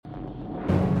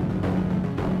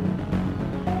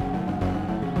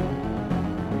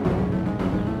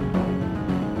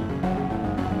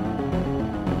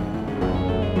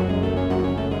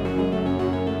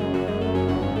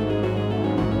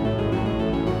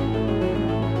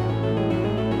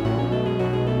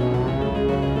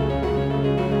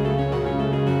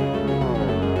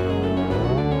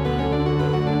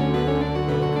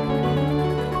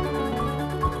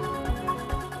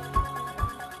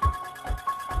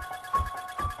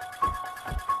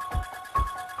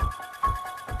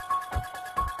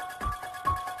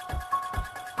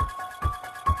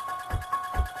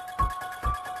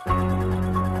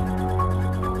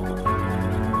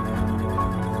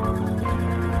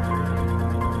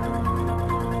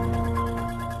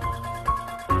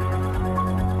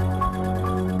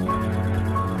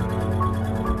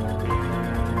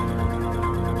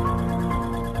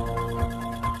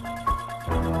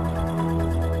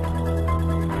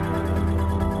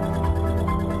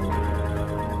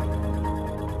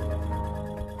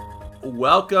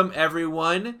Welcome,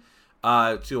 everyone,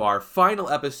 to our final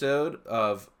episode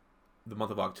of the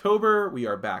month of October. We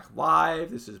are back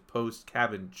live. This is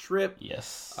post-cabin trip.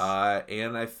 Yes.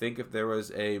 And I think if there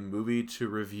was a movie to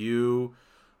review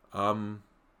to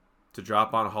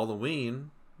drop on Halloween,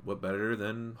 what better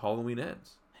than Halloween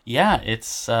Ends? Yeah,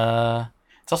 it's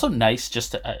also nice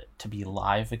just to be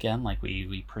live again. Like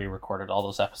we pre-recorded all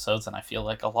those episodes, and I feel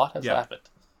like a lot has happened.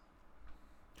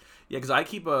 Yeah, because I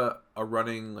keep a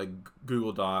running like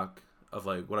Google Doc of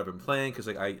like what I've been playing, because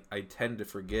like I tend to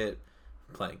forget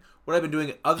playing what I've been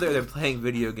doing other than playing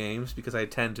video games, because I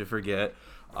tend to forget,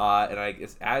 and I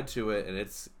just add to it, and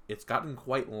it's gotten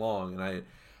quite long. And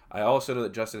I also know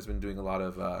that Justin has been doing a lot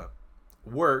of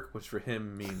work, which for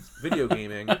him means video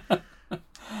gaming.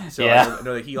 So yeah. I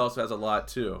know that he also has a lot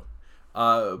too.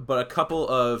 But a couple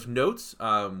of notes.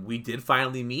 We did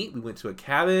finally meet. We went to a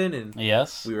cabin, and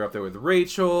yes, we were up there with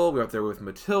Rachel. We were up there with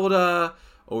Matilda,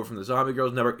 over from the Zombie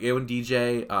Girls Network, and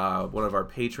DJ. One of our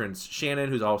patrons, Shannon,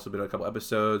 who's also been on a couple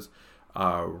episodes.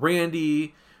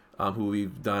 Randy, who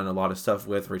we've done a lot of stuff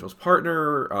with. Rachel's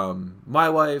partner. My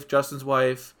wife, Justin's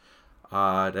wife. Did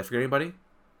I forget anybody?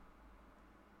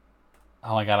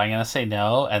 Oh my god, I'm gonna say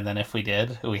no, and then if we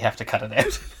did, we have to cut it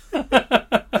out.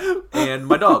 And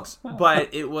my dogs.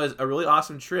 But it was a really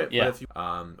awesome trip. Yeah.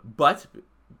 But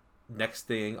next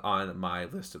thing on my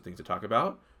list of things to talk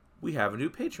about, we have a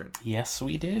new patron. Yes,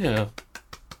 we do.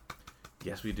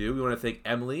 Yes, we do. We want to thank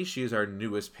Emily. She is our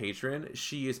newest patron.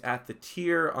 She is at the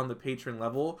tier on the patron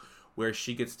level where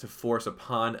she gets to force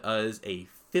upon us a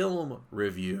film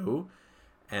review.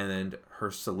 And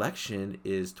her selection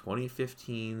is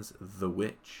 2015's The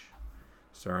Witch,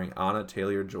 starring Anna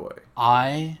Taylor-Joy.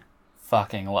 I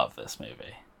fucking love this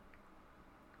movie.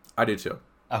 I do too.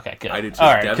 Okay, good. I do too.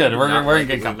 All right, Devin good. We're in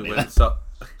good company.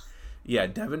 Yeah,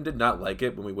 Devin did not like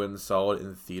it when we went and saw it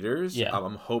in theaters. Yeah.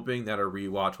 I'm hoping that a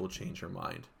rewatch will change her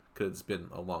mind, because it's been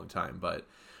a long time. But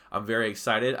I'm very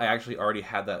excited. I actually already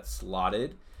had that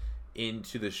slotted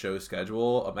into the show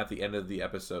schedule. At the end of the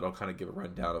episode, I'll kind of give a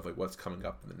rundown of like what's coming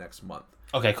up in the next month.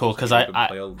 Okay, cool. Because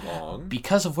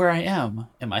because of where I am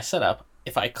in my setup,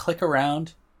 if I click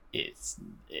around,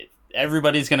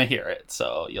 everybody's gonna hear it.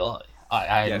 So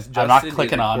I'm not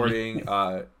clicking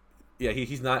on. Yeah,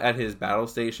 he's not at his battle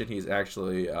station. He's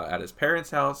actually at his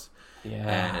parents' house.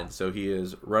 Yeah, and so he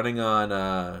is running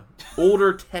on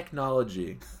older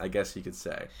technology, I guess you could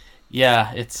say.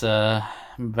 Yeah, it's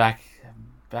back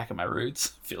at my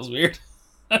roots. Feels weird.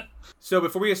 So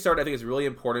before we get started, I think it's really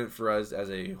important for us as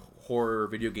a horror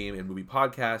video game and movie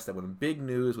podcast that when big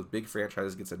news with big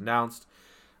franchises gets announced,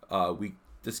 we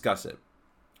discuss it.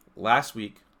 Last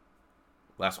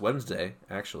Wednesday,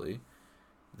 actually,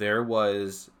 there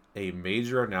was a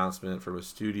major announcement from a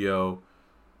studio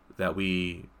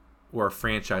or a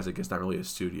franchise, I guess not really a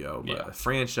studio, but a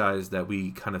franchise that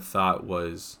we kind of thought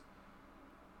was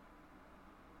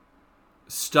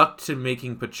stuck to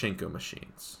making pachinko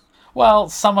machines. Well,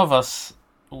 some of us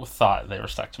thought they were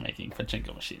stuck to making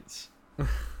pachinko machines.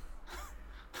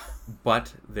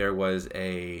 But there was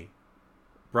a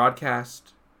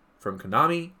broadcast from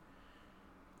Konami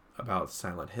about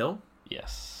Silent Hill.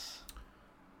 Yes.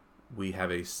 We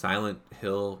have a Silent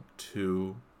Hill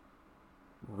 2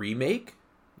 remake.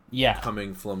 Yeah.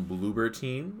 Coming from Bloober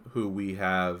Team, who we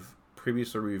have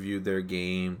previously reviewed their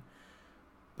game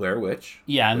Blair Witch.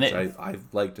 Yeah, and I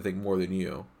like to think more than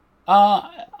you.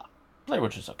 Blair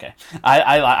Witch is okay.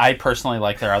 I personally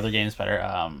like their other games better.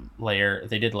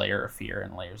 They did Layer of Fear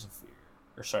and Layers of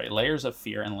Fear. Layers of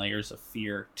Fear and Layers of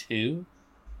Fear 2.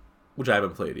 Which I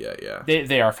haven't played yet, yeah.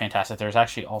 They are fantastic. There's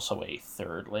actually also a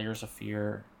third Layers of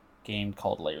Fear game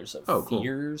called Layers of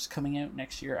Fears coming out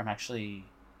next year. I'm actually...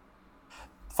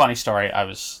 Funny story,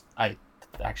 I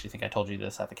actually think I told you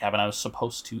this at the cabin. I was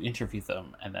supposed to interview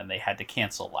them, and then they had to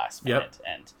cancel last minute.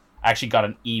 Yep. And I actually got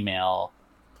an email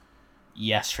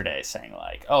yesterday saying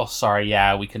like, "Oh, sorry,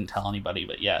 yeah, we couldn't tell anybody,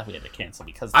 but yeah, we had to cancel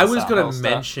because." Of the I was going to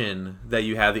mention that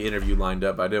you had the interview lined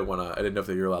up. I didn't know if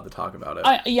you were allowed to talk about it.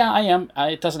 I am.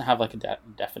 It doesn't have like a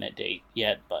definite date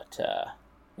yet, but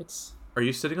it's. Are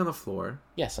you sitting on the floor?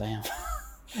 Yes, I am.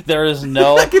 There is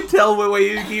no. I can tell the way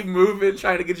you keep moving,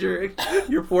 trying to get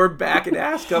your poor back and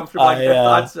ass comfortable. I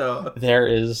thought so. There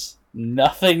is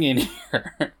nothing in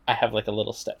here. I have like a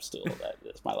little step stool that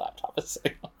is my laptop is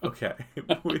sitting on. Okay,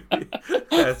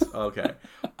 that's okay.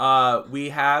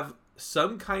 We have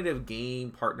some kind of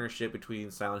game partnership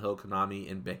between Silent Hill, Konami,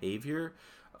 and Behavior.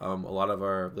 A lot of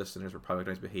our listeners will probably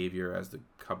recognize Behavior as the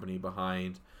company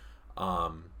behind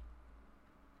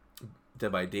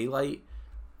Dead by Daylight.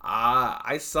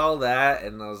 I saw that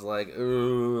and I was like,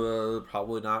 ooh,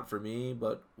 probably not for me,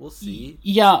 but we'll see.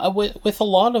 Yeah, with a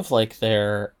lot of like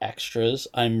their extras,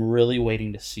 I'm really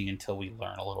waiting to see until we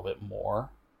learn a little bit more.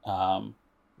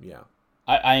 Yeah,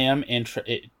 I am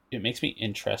it makes me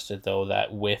interested though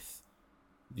that with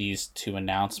these two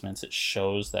announcements, it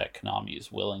shows that Konami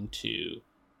is willing to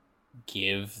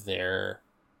give their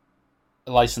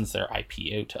license their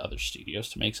IP out to other studios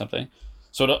to make something.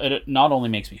 So it not only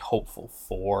makes me hopeful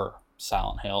for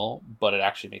Silent Hill, but it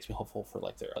actually makes me hopeful for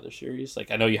like their other series.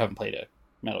 Like I know you haven't played a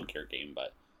Metal Gear game,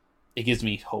 but it gives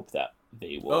me hope that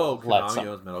they will Konami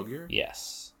owns Metal Gear?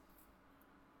 Yes.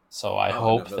 So I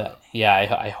hope that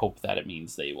I hope that it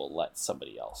means they will let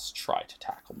somebody else try to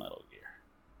tackle Metal Gear.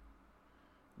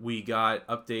 We got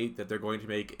update that they're going to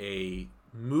make a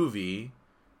movie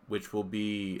which will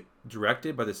be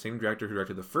directed by the same director who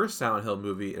directed the first Silent Hill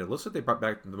movie, and it looks like they brought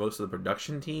back most of the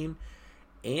production team,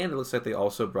 and it looks like they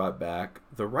also brought back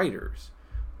the writers.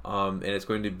 And it's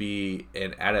going to be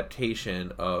an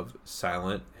adaptation of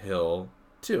Silent Hill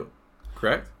 2,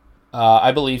 correct?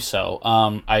 I believe so.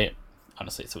 I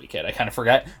honestly, it's a weekend. I kind of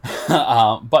forget.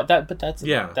 But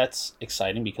that's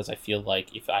exciting because I feel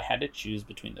like if I had to choose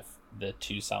between the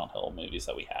two Silent Hill movies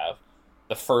that we have,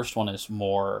 the first one is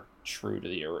more true to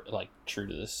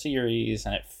the series,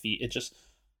 and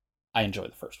I enjoy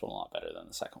the first one a lot better than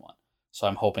the second one. So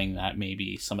I'm hoping that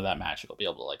maybe some of that magic will be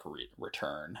able to like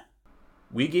return.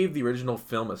 We gave the original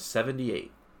film a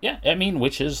 78. Yeah, I mean,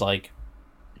 which is like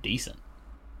decent.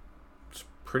 It's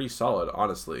pretty solid,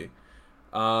 honestly.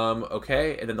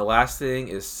 Okay, and then the last thing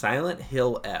is Silent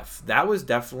Hill F. That was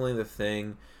definitely the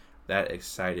thing that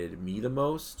excited me the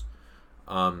most.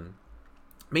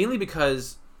 Mainly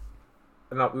because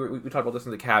we talked about this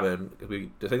in the cabin. I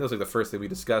think it was like the first thing we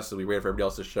discussed, and we waited for everybody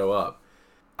else to show up.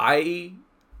 I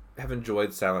have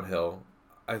enjoyed Silent Hill.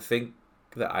 I think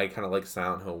that I kind of like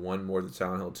Silent Hill 1 more than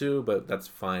Silent Hill 2, but that's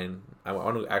fine. I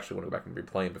want to go back and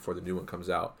replay it before the new one comes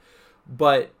out.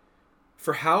 But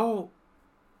for how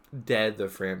dead the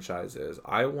franchise is,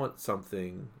 I want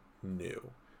something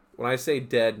new. When I say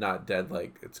dead, not dead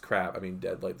like it's crap. I mean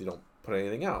dead like they don't put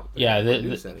anything out. They don't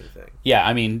produce anything. Yeah,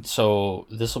 I mean, so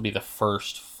this will be the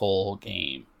first full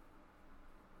game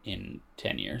in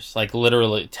 10 years. Like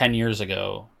literally 10 years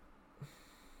ago,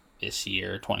 this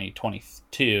year,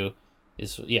 2022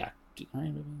 is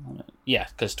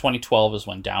because 2012 is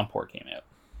when Downpour came out.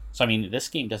 So I mean, this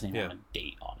game doesn't even have a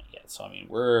date on it yet. So I mean,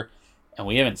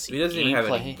 we haven't seen. It doesn't even have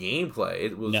any gameplay.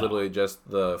 It was literally just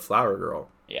the Flower Girl.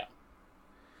 Yeah.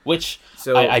 Which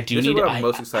so I do need. What I'm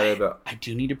most excited about. I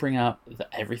do need to bring up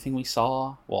everything we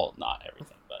saw. Well, not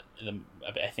everything, but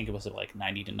I think it was like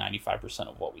 90 to 95%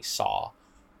 of what we saw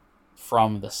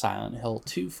from the Silent Hill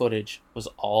 2 footage was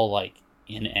all like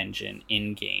in-engine,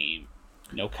 in-game,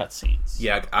 no cutscenes.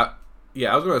 Yeah, I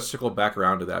was going to circle back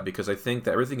around to that because I think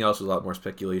that everything else was a lot more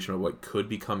speculation of what could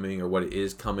be coming or what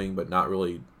is coming, but not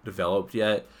really developed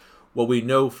yet. What we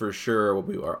know for sure,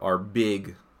 our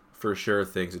big for sure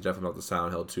things are definitely about the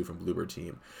Silent Hill 2 from Bloober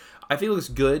Team. I think it looks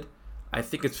good. I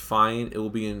think it's fine. It will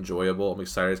be enjoyable. I'm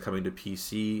excited it's coming to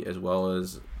PC as well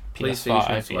as PlayStation,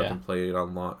 PS5, so I can play it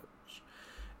on launch.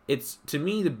 It's, to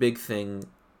me, the big thing,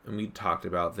 and we talked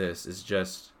about this, is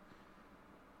just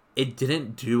it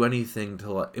didn't do anything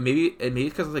to like. Maybe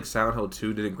because like Silent Hill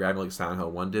 2 didn't grab me like Silent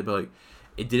Hill 1 did, but like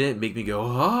it didn't make me go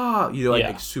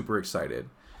like super excited.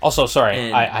 Also,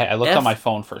 sorry, I looked on my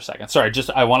phone for a second. Sorry,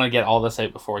 I want to get all this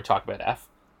out before we talk about F.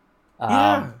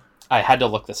 I had to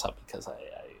look this up because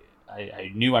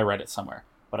I knew I read it somewhere,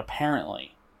 but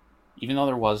apparently, even though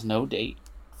there was no date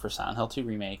for Silent Hill 2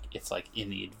 remake, it's like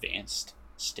in the advanced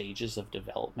stages of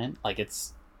development. Like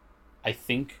I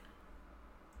think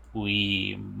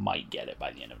we might get it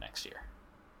by the end of next year.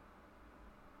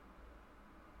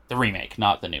 The remake,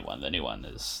 not the new one. The new one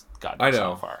is gotten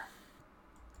so far.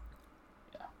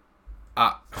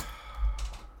 Yeah.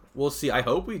 We'll see. I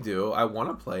hope we do. I want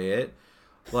to play it,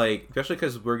 like especially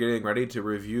because we're getting ready to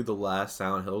review the last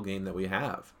Silent Hill game that we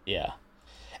have. Yeah.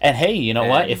 And hey, you know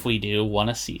what? If we do one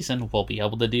a season, we'll be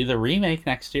able to do the remake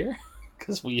next year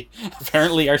because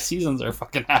apparently our seasons are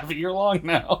fucking half a year long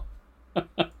now.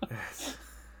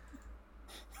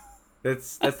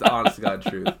 That's the honest to God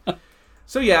truth.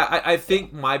 So yeah, I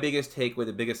think my biggest takeaway,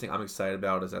 the biggest thing I'm excited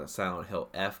about is that Silent Hill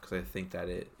F, because I think that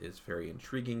it is very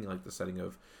intriguing. Like the setting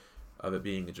of it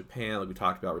being in Japan, like we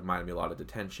talked about, reminded me a lot of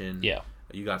Detention. Yeah.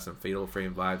 You got some Fatal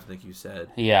Frame vibes, I think you said.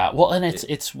 Yeah, well, and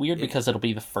it's weird because it'll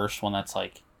be the first one that's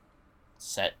like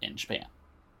set in Japan,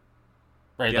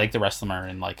 right? Yeah. Like the rest of them are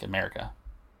in like America.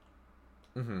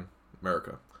 Mm-hmm.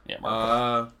 America. Yeah.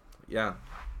 America. Yeah.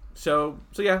 So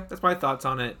yeah, that's my thoughts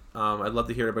on it. I'd love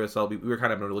to hear about yourself. We were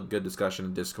kind of having a really good discussion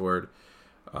in Discord.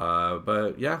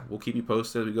 But yeah, we'll keep you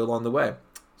posted as we go along the way.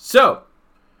 So,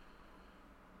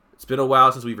 it's been a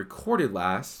while since we recorded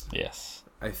last. Yes.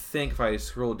 I think if I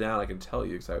scroll down, I can tell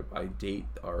you, because I date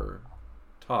our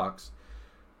talks.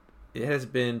 It has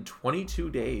been 22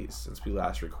 days since we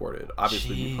last recorded.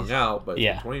 Obviously, we hung out, but it's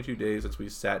been 22 days since we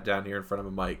sat down here in front of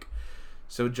a mic.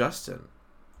 So, Justin,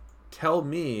 tell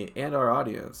me and our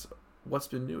audience, what's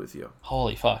been new with you?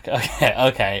 Holy fuck.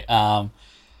 Okay.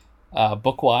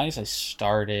 Book-wise, I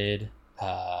started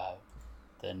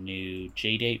the new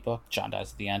J-Date book, John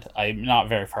Dies at the End. I'm not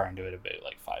very far into it, about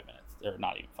like 5 minutes. Or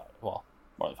not even 5, well,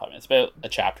 more than 5 minutes. About a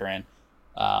chapter in.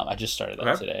 I just started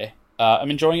that today.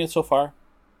 I'm enjoying it so far.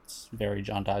 It's very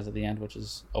John Dies at the End, which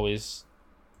is always,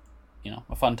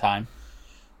 a fun time.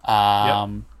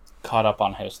 Caught up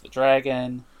on House of the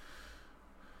Dragon.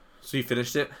 So you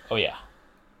finished it? Oh, yeah.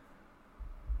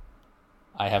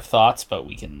 I have thoughts, but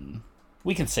we can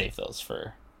save those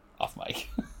for off mic.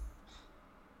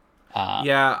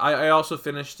 Yeah, I also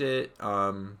finished it.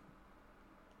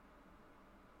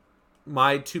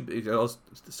 My two... I'll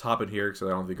just hop in here because I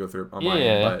don't have to go through it on my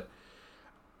end, but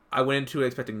I went into it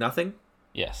expecting nothing.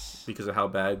 Yes. Because of how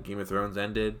bad Game of Thrones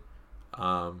ended.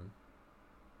 But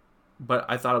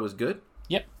I thought it was good.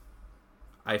 Yep.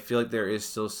 I feel like there is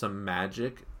still some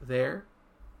magic there.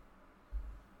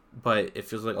 But it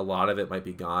feels like a lot of it might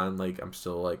be gone. Like, I'm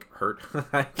still, like, hurt,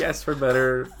 I guess, for lack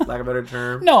of a better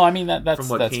term. No, I mean, that's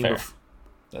fair.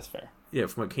 That's fair. Yeah,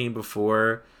 from what came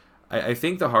before. I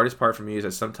think the hardest part for me is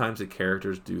that sometimes the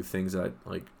characters do things that,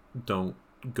 like, don't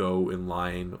go in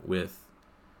line with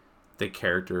the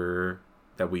character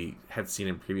that we had seen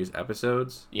in previous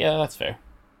episodes. Yeah, that's fair.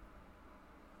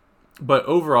 But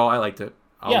overall, I liked it.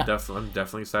 I'm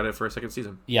definitely excited for a second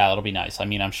season. Yeah, it'll be nice. I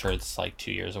mean, I'm sure it's like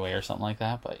 2 years away or something like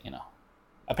that, but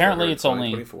apparently it's only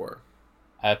 24.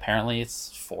 Apparently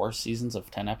it's 4 seasons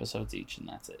of 10 episodes each, and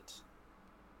that's it.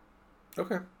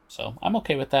 Okay. So I'm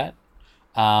okay with that.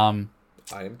 I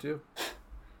am too.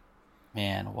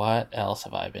 Man, what else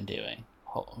have I been doing?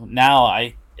 Now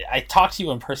I talk to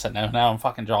you in person. Now I'm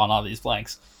fucking drawing all these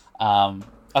blanks.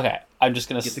 Okay, I'm just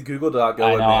gonna get the Google Doc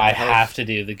going. I know I have to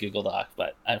do the Google Doc,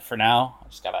 but for now, I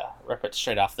just gotta rip it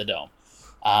straight off the dome.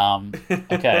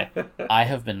 Okay, I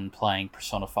have been playing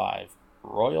Persona 5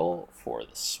 Royal for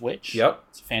the Switch. Yep,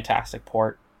 it's a fantastic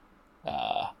port.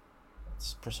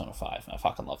 It's Persona 5. I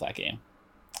fucking love that game.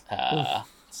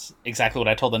 It's exactly what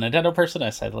I told the Nintendo person. I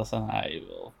said, "Listen, I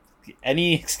will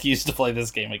any excuse to play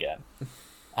this game again."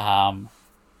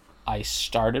 I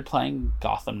started playing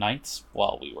Gotham Knights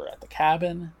while we were at the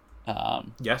cabin.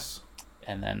 Yes.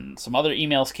 And then some other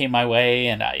emails came my way,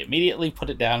 and I immediately put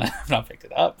it down and have not picked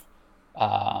it up.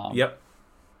 Yep.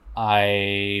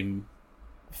 I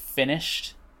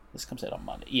finished... This comes out on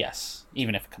Monday. Yes.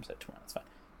 Even if it comes out tomorrow, it's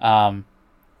fine.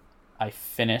 I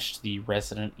finished the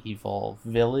Resident Evil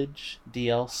Village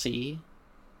DLC.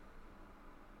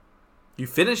 You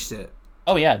finished it?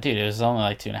 Oh, yeah, dude. It was only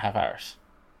like 2.5 hours.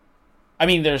 I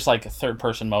mean, there's like a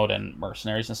third-person mode and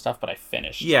mercenaries and stuff, but I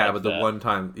finished. Yeah, like, but the one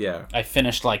time, yeah. I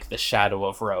finished like the Shadow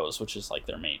of Rose, which is like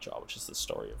their main draw, which is the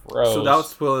story of Rose. So without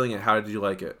spoiling it, how did you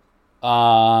like it?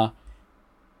 Or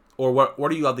what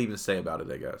are you allowed to even say about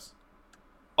it? I guess.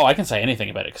 Oh, I can say anything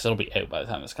about it because it'll be out by the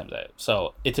time this comes out.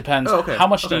 So it depends. Oh, okay. How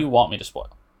much do you want me to spoil?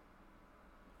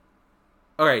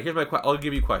 All right, here's my. I'll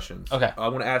give you questions. Okay.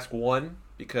 I'm going to ask one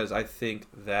because I think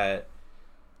that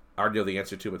I already know the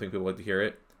answer to, but I think people would like to hear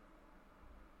it.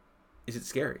 Is it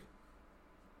scary?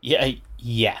 Yeah.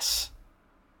 Yes.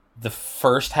 The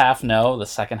first half, no. The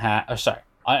second half... Oh, sorry.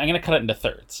 I'm going to cut it into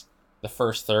thirds. The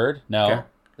first third, no. Okay.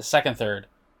 The second third,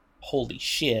 holy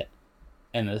shit.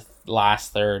 And the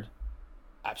last third,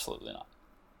 absolutely not.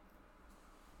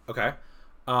 Okay.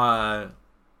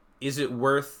 Is it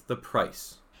worth the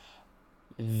price?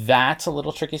 That's a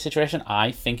little tricky situation.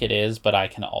 I think it is, but I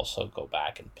can also go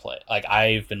back and play. Like,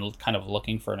 I've been kind of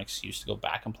looking for an excuse to go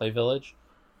back and play Village.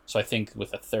 So I think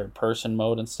with a third-person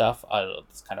mode and stuff,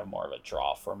 it's kind of more of a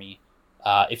draw for me.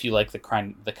 If you like the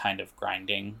kind of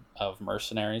grinding of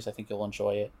mercenaries, I think you'll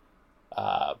enjoy it.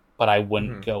 But I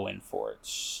wouldn't go in for it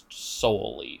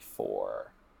solely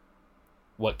for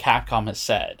what Capcom has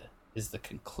said is the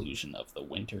conclusion of the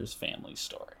Winters family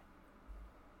story.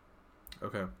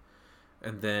 Okay.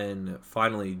 And then,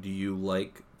 finally, do you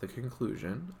like the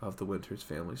conclusion of the Winters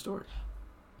family story?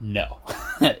 No.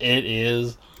 It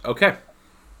is... Okay.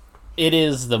 It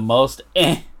is the most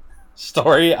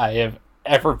story I have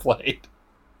ever played.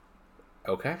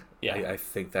 Okay. Yeah. I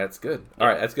think that's good. All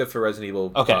right, that's good for Resident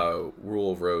Evil. Okay.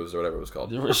 Rule of Rose or whatever it was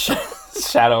called.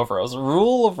 Shadow of Rose.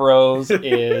 Rule of Rose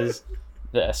is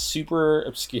the super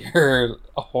obscure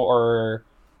horror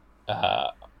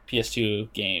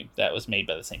PS2 game that was made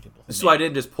by the same people. So I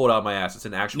didn't just pull it out of my ass. It's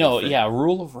an actual thing. Yeah,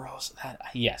 Rule of Rose.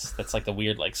 Yes, that's like the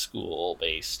weird like school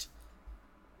based.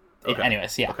 Okay.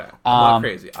 Anyways, yeah. Okay. I'm not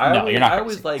crazy. You're not crazy. I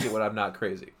always like it when I'm not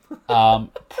crazy.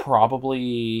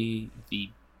 Probably the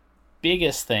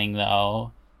biggest thing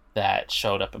though that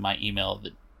showed up in my email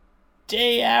the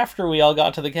day after we all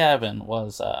got to the cabin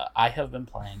was I have been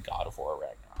playing God of War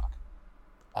Ragnarok.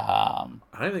 I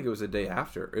don't think it was the day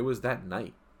after. It was that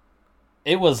night.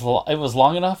 It was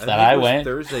long enough that I went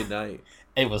Thursday night.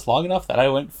 It was long enough that I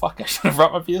went, fuck, I should have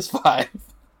brought my PS5.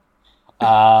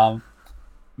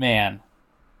 Man.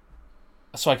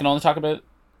 So I can only talk about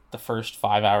the first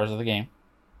 5 hours of the game,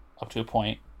 up to a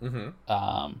point. Mm-hmm.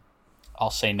 I'll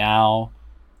say now,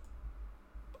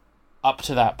 up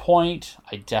to that point,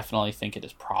 I definitely think it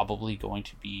is probably going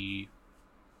to be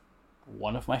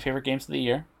one of my favorite games of the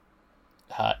year.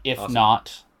 If awesome.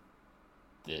 not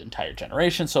the entire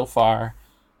generation so far.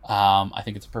 I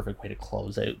think it's a perfect way to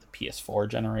close out the PS4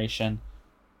 generation.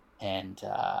 And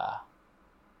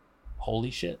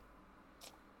holy shit.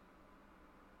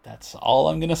 That's all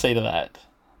I'm going to say to that.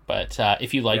 But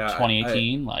if you like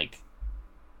 2018, like,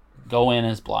 go in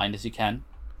as blind as you can,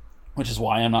 which is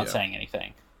why I'm not saying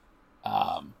anything.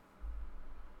 I've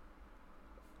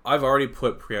already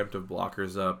put preemptive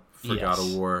blockers up for Yes. God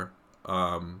of War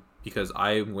because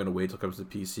I'm going to wait till it comes to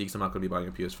PC because I'm not going to be buying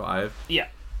a PS5. Yeah.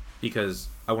 Because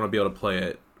I want to be able to play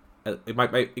it. It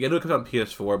might I know it comes out on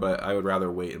PS4, but I would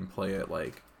rather wait and play it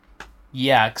like...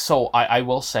 Yeah, so I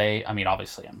will say, I mean,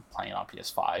 obviously I'm playing on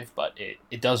PS5, but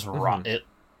it does run.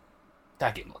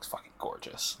 That game looks fucking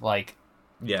gorgeous. Like,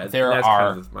 yeah, that's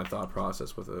kind of my thought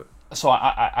process with it. So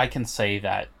I can say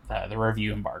that the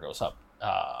review embargo's up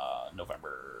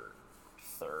November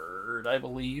 3rd, I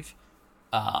believe.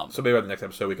 So maybe on the next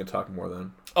episode we can talk more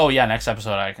then. Oh yeah, next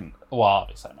episode I can. Well,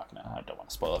 obviously I don't want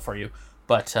to spoil it for you,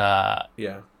 but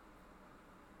yeah.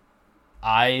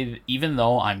 Even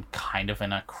though I'm kind of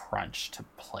in a crunch to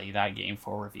play that game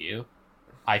for review,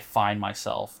 I find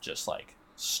myself just like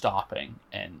stopping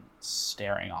and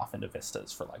staring off into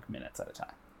vistas for like minutes at a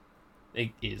time. It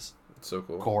is so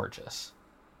cool, gorgeous.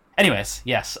 Anyways,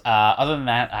 yes. Other than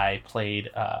that, I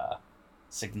played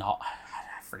Signal.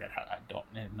 I forget how. I don't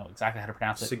know exactly how to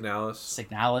pronounce it.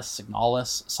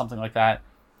 Signalis, something like that.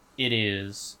 It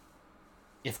is.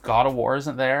 If God of War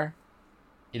isn't there,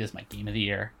 it is my game of the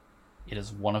year. It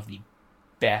is one of the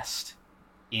best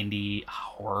indie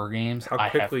horror games. How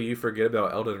quickly you forget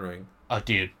about Elden Ring. Oh,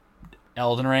 dude.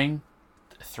 Elden Ring,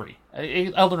 3.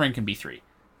 Elden Ring can be 3.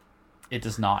 It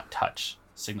does not touch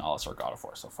Signalis or God of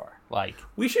War so far. Like,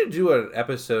 we should do an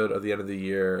episode of the end of the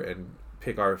year and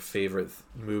pick our favorite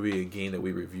movie and game that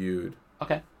we reviewed.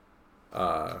 Okay.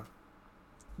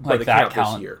 Like that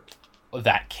this year.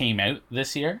 That came out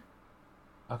this year?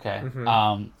 Okay.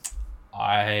 Mm-hmm.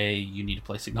 You need to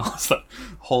play Signalis though.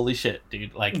 Holy shit,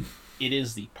 dude. Like, it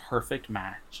is the perfect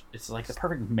match. It's like the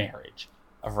perfect marriage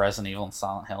of Resident Evil and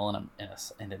Silent Hill in an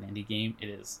indie game.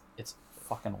 It's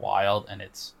fucking wild, and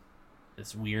it's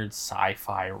this weird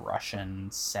sci-fi Russian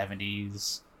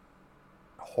 70s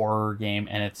horror game,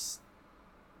 and it's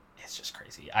just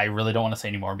crazy. I really don't want to say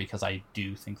anymore because I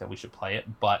do think that we should play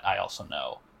it, but I also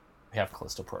know we have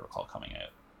Callisto Protocol coming out.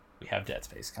 We have Dead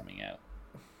Space coming out.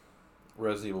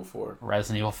 Resident Evil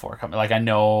 4 coming. Like, I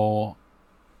know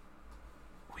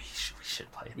we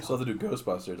should play it. We still have to do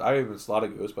Ghostbusters. I haven't even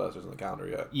slotted Ghostbusters on the calendar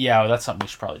yet. Yeah, well, that's something we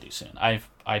should probably do soon. I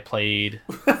played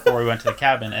before we went to the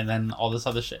cabin, and then all this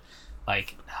other shit.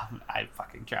 Like, I'm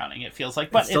fucking drowning. It feels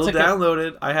like, but it's still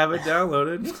downloaded. I have it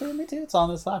downloaded. Me too. It's on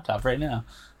this laptop right now.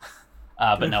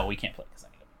 But no, we can't play because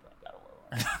I'm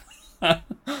gonna play God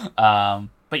of War.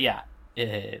 But yeah,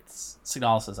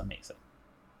 Signalis is amazing.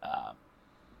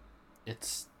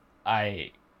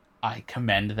 I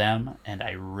commend them, and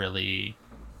I really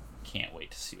can't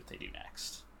wait to see what they do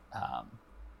next.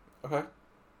 Okay.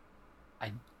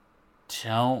 I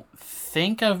don't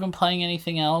think I've been playing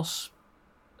anything else.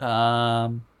 Yeah.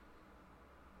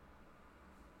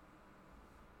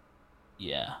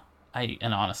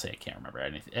 And honestly, I can't remember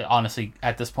anything. Honestly,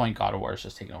 at this point, God of War is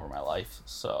just taking over my life.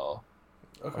 So,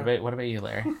 okay. What about you,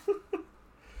 Larry?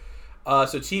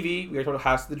 So TV, we were talking about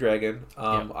House of the Dragon.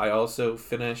 Yep. I also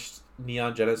finished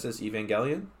Neon Genesis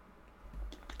Evangelion.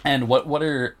 And what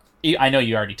are... I know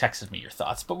you already texted me your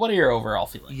thoughts, but what are your overall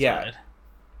feelings on it?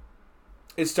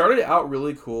 It started out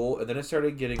really cool, and then it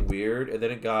started getting weird, and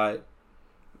then it got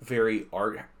very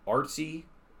artsy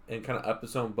and kind of up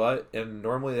its own butt. And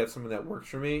normally that's something that works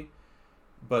for me,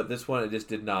 but this one it just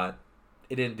did not.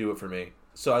 It didn't do it for me.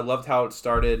 So I loved how it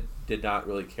started. Did not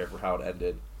really care for how it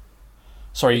ended.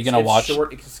 So are you gonna watch?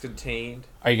 Short, it's contained.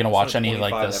 Are you gonna watch any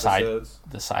like the episodes.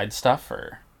 side stuff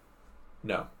or?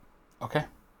 No. Okay.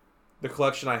 The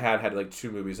collection I had like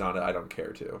 2 movies on it. I don't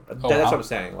care to. Oh, that's what I'm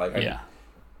saying. Like,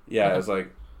 yeah. It was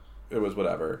like, it was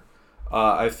whatever.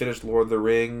 I finished Lord of the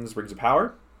Rings, Rings of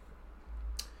Power.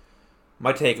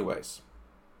 My takeaways.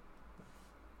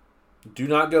 Do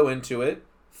not go into it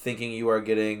thinking you are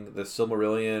getting the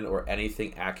Silmarillion or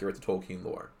anything accurate to Tolkien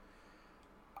lore.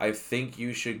 I think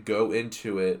you should go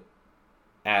into it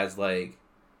as like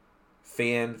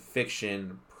fan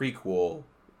fiction prequel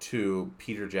to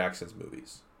Peter Jackson's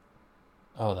movies.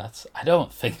 Oh, I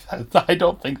don't think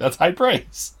that's high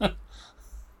praise.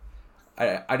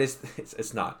 I just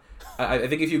it's not. I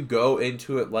think if you go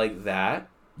into it like that,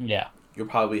 yeah, you're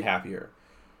probably happier.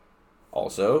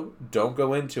 Also, don't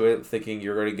go into it thinking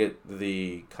you're going to get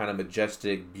the kind of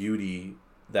majestic beauty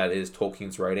that is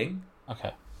Tolkien's writing.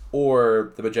 Okay.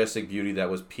 Or the majestic beauty that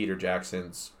was Peter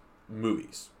Jackson's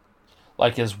movies.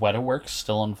 Like, is Wetaworks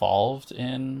still involved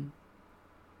in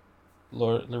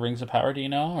the Rings of Power, do you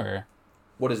know? Or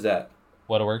what is that?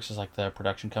 Wetaworks is like the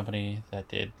production company that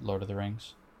did Lord of the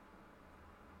Rings.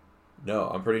 No,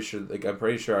 I'm pretty sure. I'm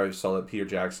pretty sure I saw that Peter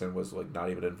Jackson was like not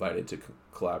even invited to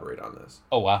collaborate on this.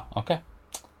 Oh wow! Okay.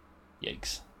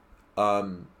 Yikes.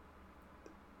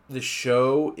 The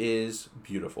show is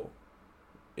beautiful.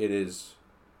 It is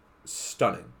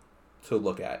stunning to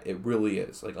look at. It really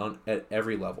is. Like at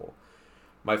every level.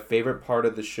 My favorite part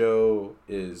of the show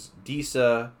is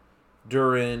Disa,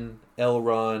 Durin,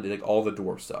 Elrond, and like all the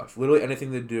dwarf stuff. Literally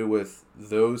anything to do with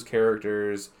those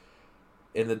characters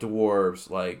and the dwarves,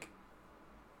 like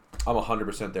I'm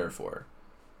 100% there for.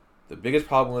 The biggest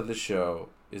problem with the show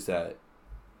is that,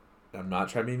 I'm not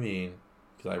trying to be mean,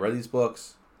 because I read these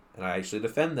books, and I actually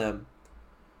defend them.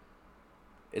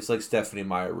 It's like Stephenie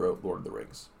Meyer wrote Lord of the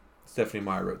Rings. Stephenie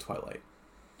Meyer wrote Twilight.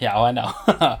 Yeah, I know.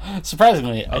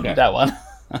 Surprisingly, I knew that one.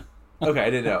 Okay, I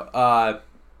didn't know.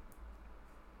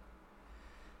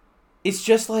 It's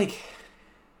just like,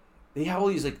 they have all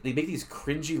these, like, they make these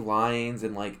cringy lines,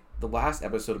 and like, the last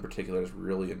episode in particular has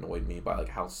really annoyed me by like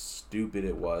how stupid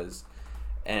it was,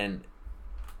 and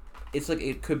it's like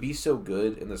it could be so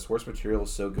good, and the source material is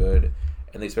so good,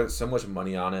 and they spent so much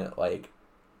money on it, like.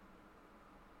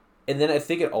 And then I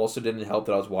think it also didn't help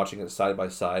that I was watching it side by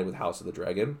side with House of the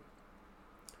Dragon,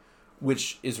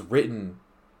 which is written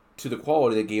to the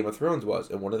quality that Game of Thrones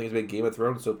was, and one of the things that made Game of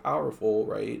Thrones so powerful,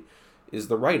 right, is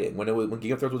the writing. When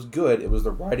Game of Thrones was good, it was the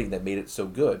writing that made it so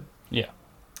good. Yeah,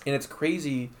 and it's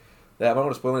crazy. I don't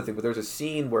want to spoil anything, but there's a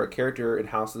scene where a character in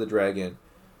House of the Dragon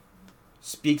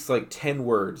speaks like 10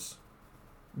 words,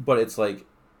 but it's like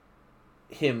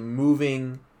him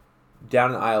moving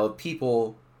down an aisle of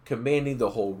people, commanding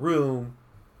the whole room,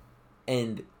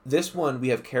 and this one we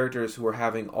have characters who are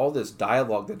having all this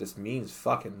dialogue that just means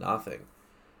fucking nothing,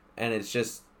 and it's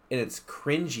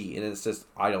cringy, and it's just,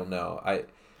 I don't know.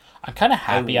 I'm kind of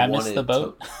happy I missed the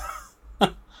boat.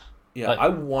 Yeah, but I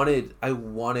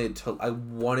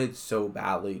wanted so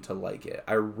badly to like it.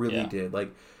 I really did.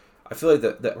 Like, I feel like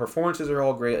the performances are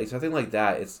all great. Like, something like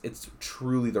that. It's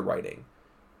truly the writing.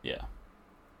 Yeah.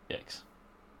 Yikes.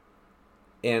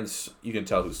 And you can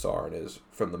tell who Sauron is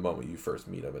from the moment you first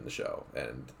meet him in the show,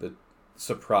 and the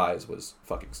surprise was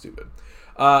fucking stupid.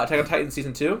 Attack on Titan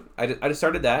season 2. I just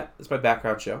started that. It's my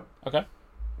background show. Okay.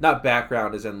 Not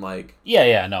background as in like...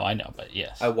 Yeah, no, I know, but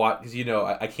yes. I watch, because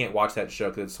I can't watch that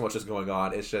show because so much is going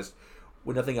on. It's just,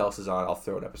 when nothing else is on, I'll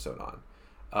throw an episode on.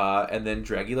 And then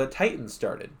Dragula Titan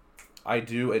started. I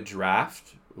do a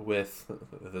draft with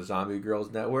the Zombie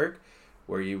Girls Network,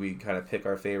 where we kind of pick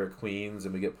our favorite queens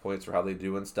and we get points for how they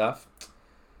do and stuff.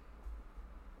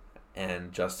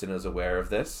 And Justin is aware of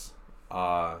this.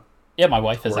 Yeah, my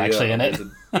wife is actually in it.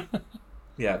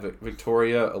 Yeah,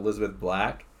 Victoria Elizabeth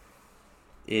Black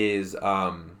is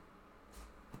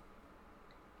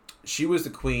she was the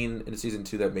queen in season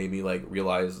 2 that made me like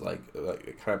realize like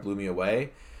it kind of blew me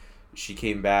away. She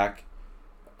came back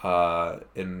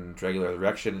in Dragula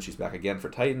Resurrection, and she's back again for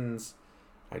Titans.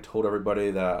 I told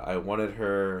everybody that I wanted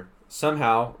her.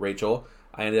 Somehow Rachel,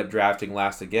 I ended up drafting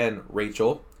last again.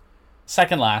 Rachel,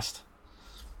 second to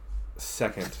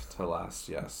last,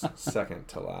 yes. Second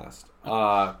to last.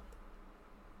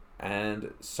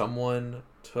 And someone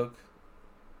took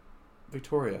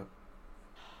Victoria.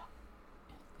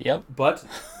 Yep. But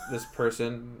this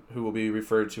person, who will be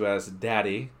referred to as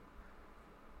Daddy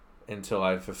until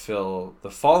I fulfill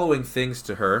the following things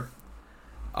to her,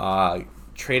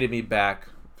 traded me back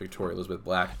Victoria Elizabeth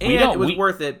Black, and it was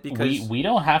worth it because we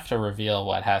don't have to reveal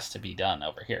what has to be done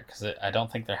over here because I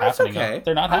don't think they're happening. Okay.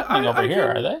 They're not happening over here,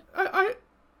 are they?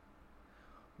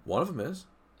 One of them is.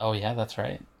 Oh yeah, that's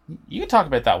right. You can talk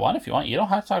about that one if you want. You don't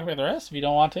have to talk about the rest if you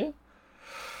don't want to.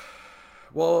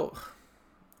 Well,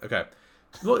 okay.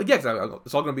 Well, yeah,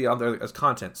 it's all going to be on there as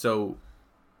content. So,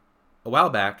 a while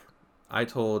back, I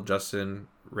told Justin,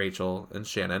 Rachel, and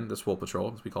Shannon, the Swole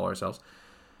Patrol, as we call ourselves,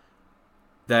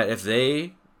 that if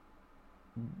they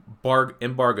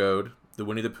embargoed the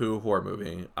Winnie the Pooh horror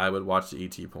movie, I would watch the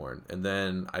E.T. porn. And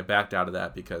then I backed out of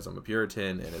that because I'm a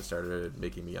Puritan and it started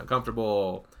making me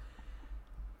uncomfortable.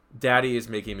 Daddy is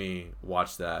making me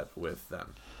watch that with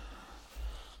them.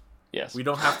 Yes. We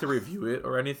don't have to review it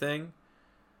or anything.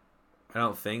 I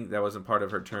don't think that wasn't part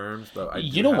of her terms, but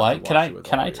you know what? Can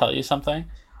I tell you something?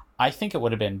 I think it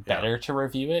would have been better to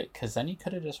review it because then you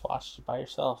could have just watched it by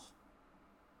yourself.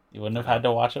 You wouldn't have had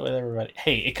to watch it with everybody.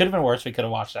 Hey, it could have been worse. We could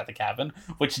have watched it at the cabin,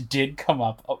 which did come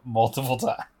up multiple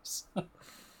times.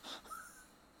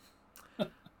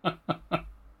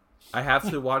 I have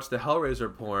to watch the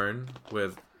Hellraiser porn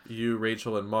with you,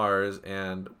 Rachel, and Mars,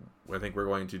 and I think we're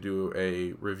going to do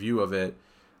a review of it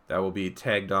that will be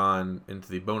tagged on into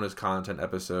the bonus content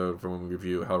episode from when we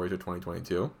review Hellraiser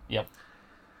 2022. Yep.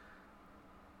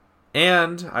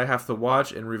 And I have to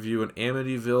watch and review an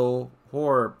Amityville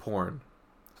horror porn,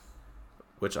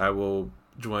 which I will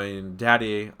join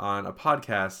Daddy on a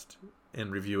podcast and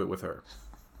review it with her.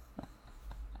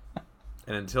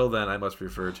 And until then, I must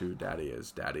refer to Daddy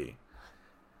as Daddy.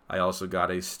 I also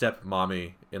got a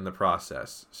stepmommy in the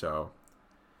process, so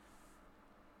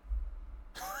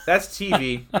that's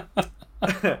TV.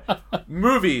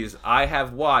 Movies. I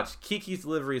have watched Kiki's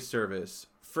Delivery Service,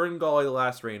 Ferngully the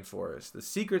Last Rainforest, The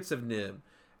Secrets of NIMH,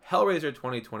 Hellraiser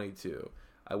 2022.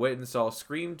 I went and saw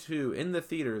Scream 2 in the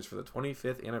theaters for the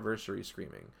 25th anniversary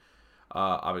screening.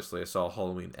 Obviously, I saw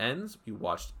Halloween Ends. We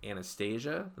watched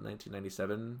Anastasia, the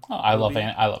 1997 Oh, I love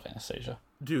Anastasia.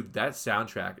 Dude, that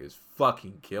soundtrack is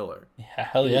fucking killer. Yeah,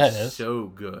 hell yeah, it is. So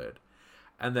good.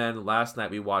 And then last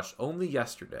night we watched Only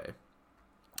Yesterday,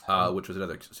 which was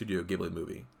another Studio Ghibli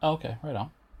movie. Oh, okay, right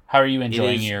on. How are you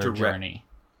enjoying your journey?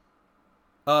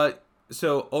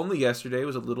 So Only Yesterday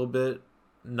was a little bit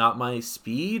not my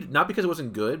speed, not because it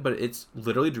wasn't good, but it's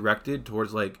literally directed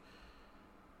towards like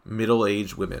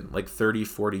middle-aged women, like 30,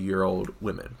 40-year-old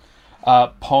women.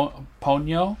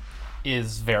 Ponyo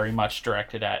is very much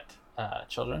directed at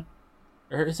children.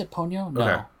 Or is it Ponyo? No.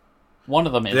 Okay. One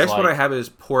of them is. The next one I have is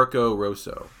Porco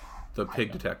Rosso, the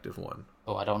pig detective one.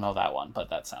 Oh, I don't know that one, but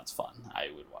that sounds fun. I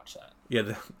would watch that.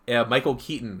 Yeah, Michael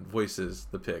Keaton voices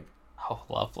the pig. Oh,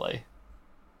 lovely.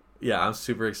 Yeah, I'm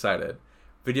super excited.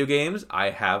 Video games, I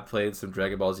have played some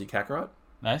Dragon Ball Z Kakarot.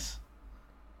 Nice.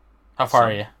 How far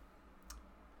are you?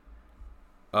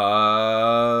 I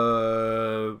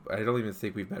don't even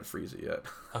think we've met Frieza yet.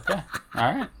 Okay,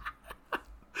 all right.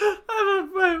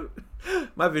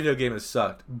 My video game has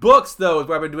sucked. Books, though, is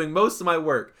where I've been doing most of my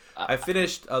work. I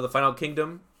finished The Final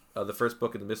Kingdom, the first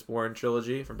book in the Mistborn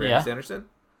trilogy from Brandon Sanderson.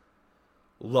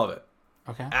 Love it.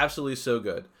 Okay. Absolutely so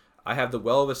good. I have The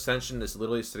Well of Ascension that's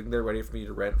literally sitting there ready for me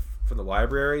to rent from the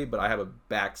library, but I have a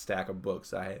back stack of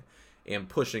books I am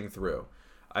pushing through.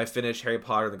 I finished Harry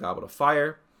Potter and the Goblet of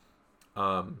Fire.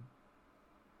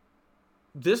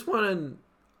 This one,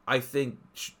 I think,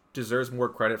 deserves more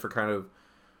credit for kind of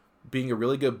being a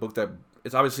really good book that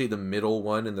it's obviously the middle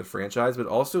one in the franchise, but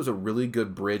also is a really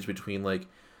good bridge between like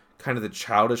kind of the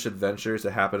childish adventures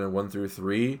that happen in 1 through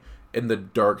 3 and the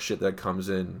dark shit that comes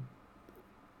in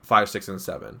 5, 6, and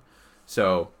 7.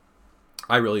 So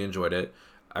I really enjoyed it.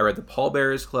 I read The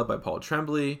Pallbearers Club by Paul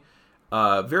Tremblay.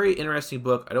 Very interesting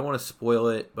book. I don't want to spoil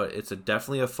it, but it's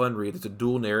definitely a fun read. It's a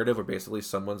dual narrative where basically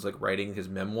someone's like writing his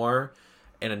memoir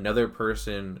and another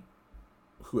person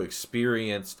who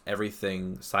experienced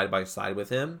everything side by side with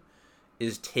him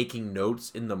is taking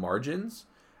notes in the margins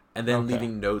and then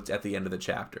leaving notes at the end of the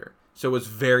chapter. So it was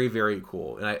very, very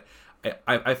cool. And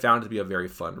I found it to be a very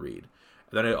fun read.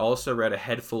 And then I also read A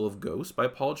Head Full of Ghosts by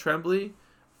Paul Tremblay.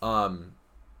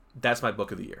 That's my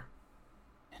book of the year.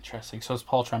 Interesting. So is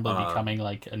Paul Tremblay becoming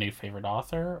like a new favorite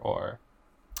author, or?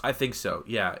 I think so.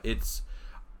 Yeah,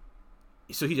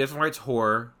 so he definitely writes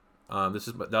horror. This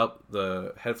is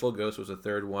the Head Full of Ghosts was the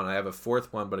third one. I have a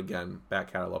fourth one, but again,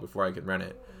 back catalog before I can rent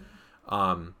it.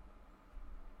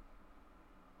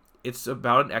 It's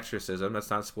about an exorcism. That's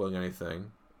not spoiling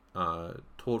anything.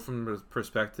 Told from the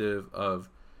perspective of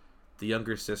the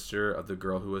younger sister of the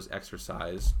girl who was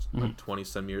exorcised like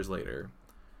 20-some years later.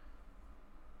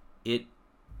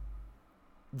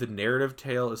 The narrative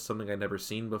tale is something I'd never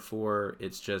seen before.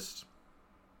 It's just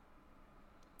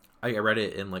I read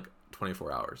it in like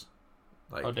 24 hours.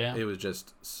 Like, oh damn!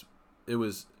 It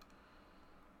was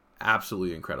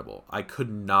absolutely incredible. I could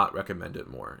not recommend it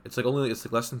more. It's like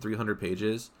less than 300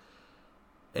 pages,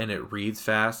 and it reads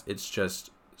fast. It's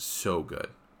just so good.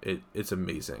 It's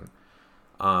amazing.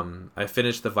 I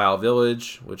finished The Vile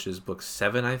Village, which is book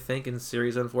 7, I think, in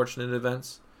series Unfortunate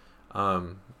Events.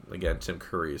 Again, Tim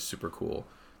Curry is super cool.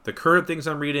 The current things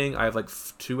I'm reading, I have like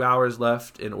 2 hours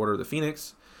left in Order of the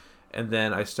Phoenix. And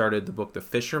then I started the book The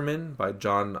Fisherman by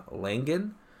John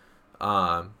Langan.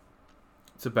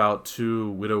 It's about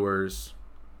 2 widowers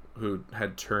who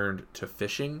had turned to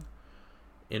fishing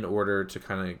in order to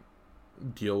kind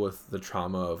of deal with the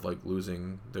trauma of like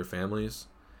losing their families.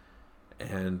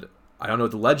 And I don't know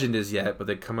what the legend is yet, but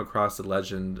they come across the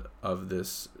legend of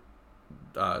this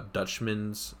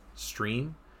Dutchman's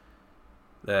stream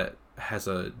that has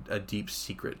a deep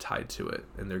secret tied to it,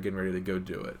 and they're getting ready to go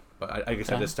do it. But I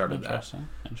guess I just started that.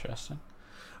 Interesting.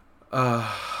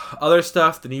 Other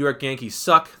stuff, the New York Yankees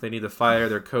suck. They need to fire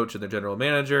their coach and their general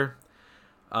manager.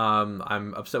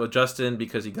 I'm upset with Justin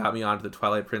because he got me onto the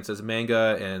Twilight Princess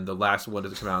manga, and the last one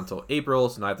doesn't come out until April,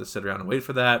 so now I have to sit around and wait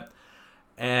for that.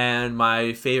 And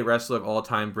my favorite wrestler of all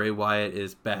time, Bray Wyatt,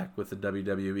 is back with the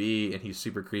WWE, and he's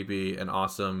super creepy and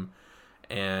awesome,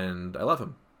 and I love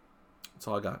him. That's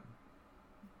all I got.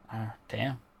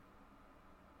 Damn.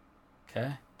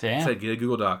 Okay. Damn. Said, get a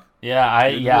Google Doc. Yeah,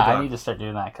 I need to start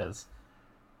doing that because,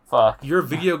 fuck. Your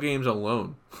video games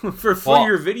alone. for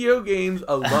your video games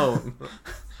alone.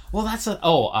 Well,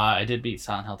 I did beat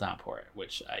Silent Hill Downpour,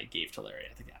 which I gave to Larry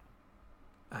at the gap.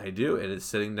 I do. It is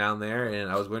sitting down there, and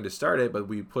I was going to start it, but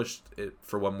we pushed it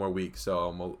for one more week, so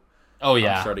I'm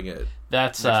starting it.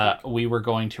 That's we were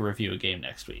going to review a game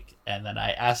next week, and then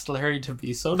I asked Larry to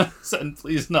be so nice and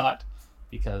please not,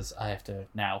 because I have to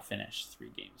now finish 3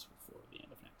 games before the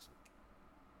end of next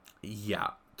week.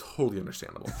 Yeah, totally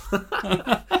understandable.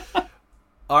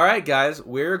 All right, guys,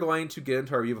 we're going to get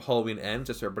into our review of Halloween Ends.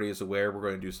 Just so everybody is aware, we're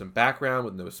going to do some background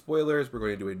with no spoilers. We're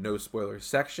going to do a no spoilers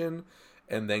section,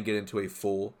 and then get into a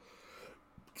full,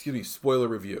 spoiler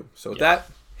review. So with that,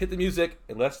 hit the music,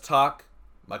 and let's talk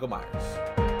Michael Myers.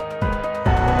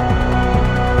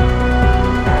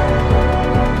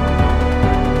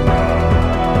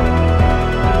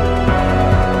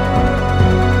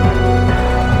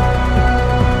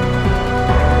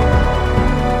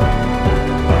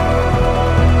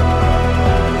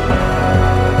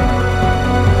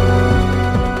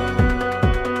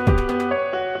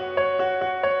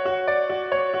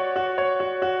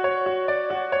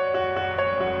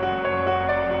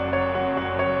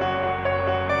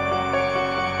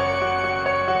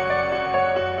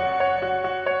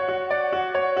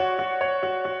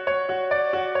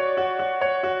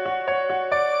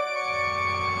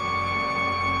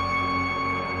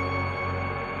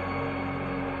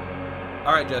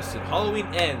 Alright, Justin, Halloween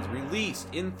Ends, released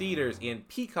in theaters and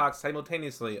Peacock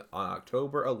simultaneously on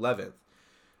October 11th.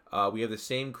 We have the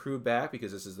same crew back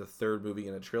because this is the 3rd movie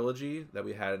in a trilogy that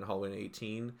we had in Halloween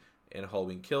 18 and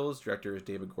Halloween Kills. Director is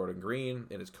David Gordon Green,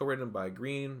 and it's co-written by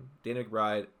Green, Danny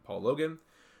McBride, Paul Logan.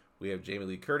 We have Jamie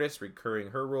Lee Curtis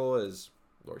recurring her role as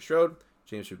Laurie Strode,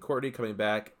 James Hugh Courtney coming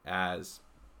back as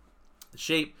The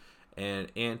Shape,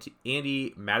 and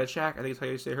Andy Matichak, I think is how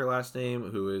you say her last name,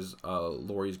 who is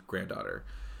Laurie's granddaughter.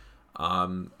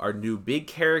 Our new big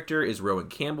character is Rowan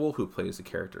Campbell, who plays the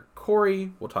character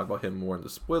Corey. We'll talk about him more in the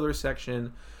spoiler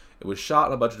section. It was shot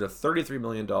on a budget of $33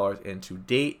 million, and to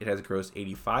date, it has grossed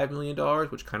 $85 million,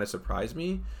 which kind of surprised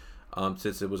me,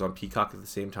 since it was on Peacock at the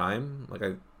same time.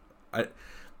 Like, I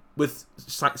with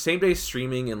same-day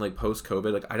streaming and, like,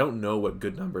 post-COVID, like, I don't know what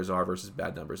good numbers are versus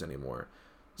bad numbers anymore.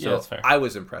 So yeah, that's fair. I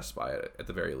was impressed by it, at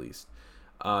the very least.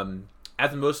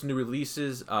 At the most new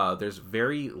releases, there's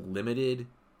very limited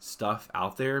stuff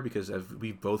out there because as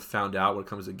we've both found out when it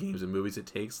comes to games and movies, it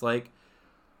takes, like,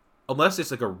 unless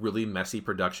it's, like, a really messy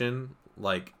production,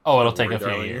 like... Oh, it'll take a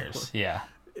few years, yeah.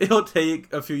 It'll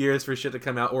take a few years for shit to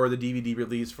come out, or the DVD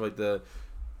release for, like, the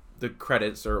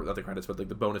credits, or not the credits, but, like,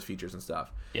 the bonus features and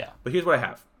stuff. Yeah. But here's what I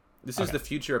have. This is the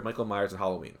future of Michael Myers and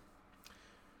Halloween.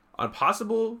 On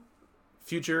possible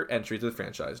future entries to the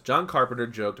franchise, John Carpenter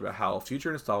joked about how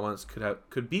future installments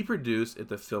could be produced if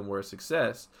the film were a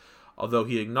success, although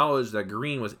he acknowledged that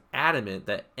Green was adamant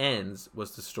that Ends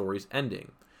was the story's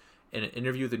ending. In an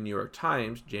interview with the New York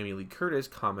Times, Jamie Lee Curtis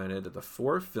commented that the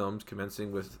 4 films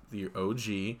commencing with the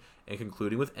OG and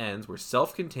concluding with Ends were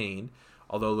self-contained,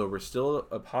 although there was still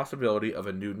a possibility of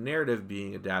a new narrative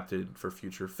being adapted for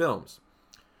future films.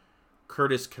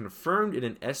 Curtis confirmed in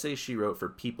an essay she wrote for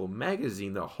People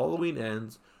magazine that Halloween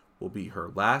Ends will be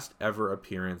her last ever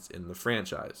appearance in the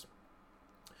franchise.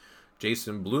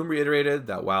 Jason Blum reiterated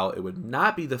that while it would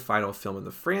not be the final film in the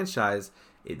franchise,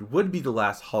 it would be the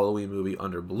last Halloween movie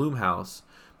under Blumhouse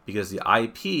because the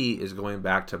IP is going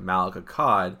back to Malik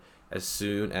Akkad as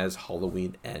soon as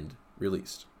Halloween End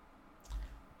released.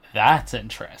 That's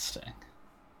interesting.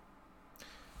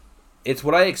 It's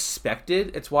what I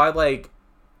expected. It's why, like,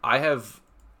 I have...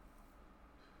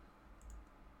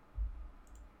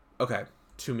 Okay,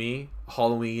 to me,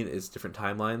 Halloween is different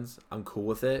timelines. I'm cool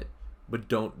with it, but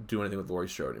don't do anything with Laurie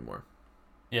Strode anymore.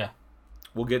 Yeah.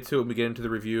 We'll get to it when we get into the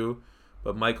review,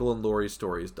 but Michael and Laurie's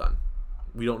story is done.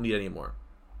 We don't need any more.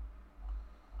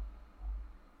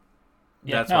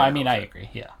 Yeah, no, I mean, I agree,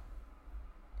 yeah.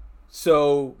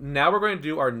 So now we're going to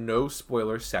do our no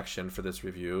spoiler section for this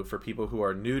review. For people who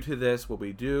are new to this, what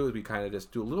we do is we kind of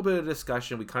just do a little bit of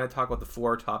discussion. We kind of talk about the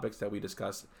 4 topics that we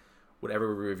discuss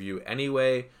whatever we review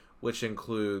anyway, which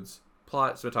includes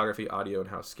plot, cinematography, audio, and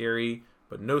how scary,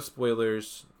 but no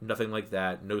spoilers, nothing like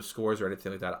that, no scores or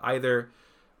anything like that either.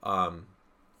 And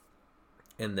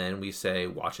then we say,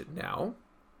 watch it now,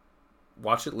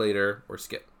 watch it later, or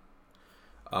skip.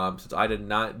 Since I did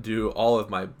not do all of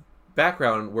my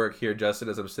background work here, Justin,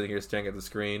 as I'm sitting here staring at the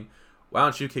screen, why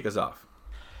don't you kick us off?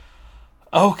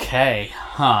 Okay,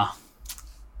 I've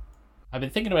been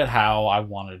thinking about how I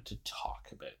wanted to talk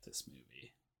about this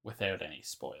movie without any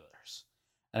spoilers.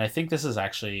 And I think this is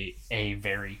actually a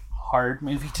very hard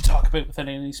movie to talk about without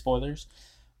any spoilers.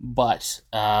 But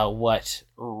what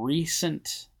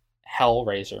recent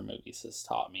Hellraiser movies has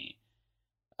taught me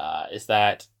is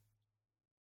that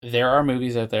there are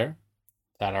movies out there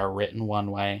that are written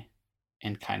one way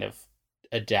and kind of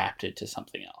adapted to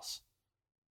something else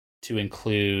to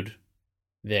include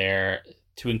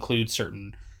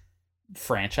certain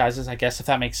franchises, I guess, if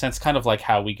that makes sense. Kind of like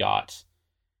how we got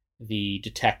the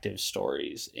detective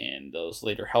stories in those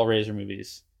later Hellraiser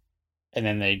movies, and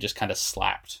then they just kind of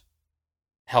slapped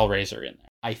Hellraiser in there.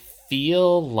 I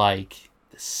feel like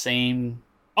the same,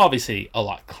 obviously a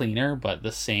lot cleaner, but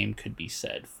the same could be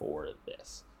said for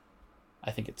this.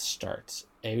 I think it starts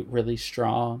out really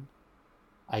strong.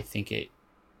 I think it,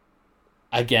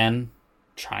 again,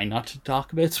 try not to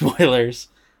talk about spoilers.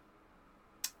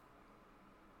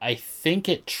 I think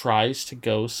it tries to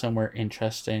go somewhere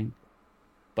interesting,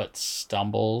 but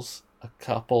stumbles a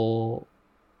couple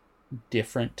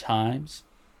different times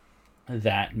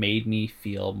that made me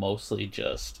feel mostly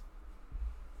just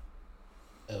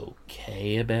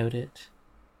okay about it,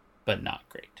 but not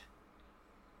great.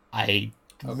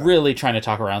 Really trying to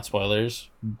talk around spoilers,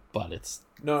 but it's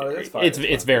fine.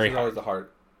 It's very hard. Always the hard.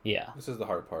 Yeah, this is the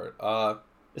hard part.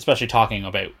 Especially talking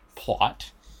about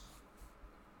plot.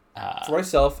 For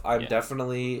myself, I'm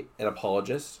definitely an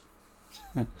apologist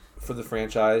for the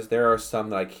franchise. There are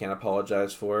some that I can't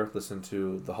apologize for. Listen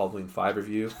to the Halloween 5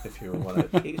 review if you want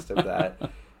a taste of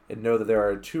that, and know that there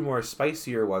are 2 more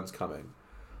spicier ones coming.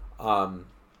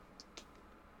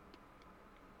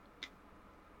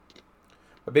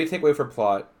 A big takeaway for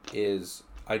plot is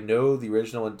I know the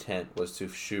original intent was to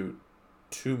shoot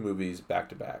 2 movies back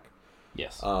to back.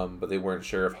 Yes. But they weren't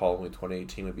sure if Halloween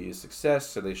 2018 would be a success,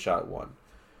 so they shot 1.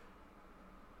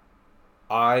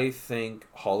 I think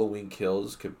Halloween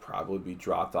Kills could probably be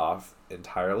dropped off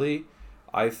entirely.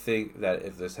 I think that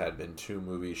if this had been 2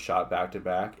 movies shot back to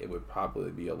back, it would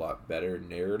probably be a lot better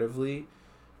narratively.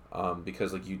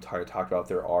 Because like you talked about,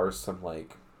 there are some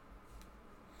like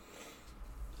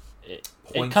it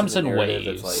comes in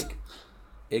waves. That's like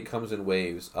it comes in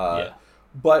waves.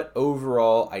 But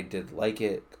overall, I did like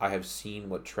it. I have seen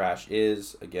what trash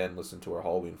is. Again, listen to our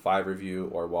Halloween 5 review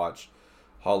or watch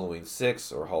Halloween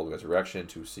 6 or Halloween Resurrection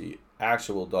to see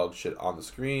actual dog shit on the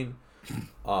screen.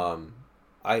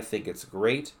 I think it's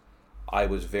great. I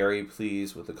was very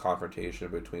pleased with the confrontation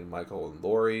between Michael and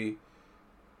Laurie,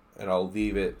 and I'll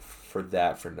leave it for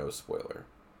that for no spoiler.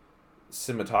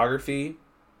 Cinematography,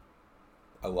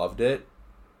 I loved it.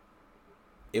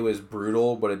 It was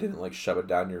brutal, but it didn't like shove it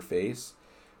down your face.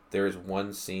 There is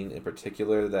one scene in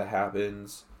particular that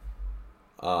happens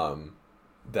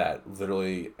that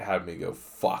literally had me go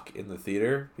fuck in the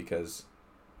theater because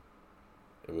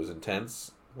it was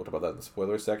intense. What about that in the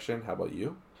spoiler section? How about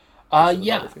you?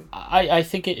 Yeah, I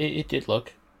think it did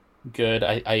look good.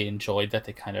 I enjoyed that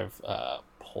they kind of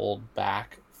pulled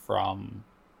back from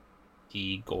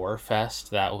the gore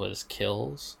fest that was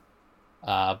Kills,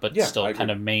 but still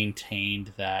kind of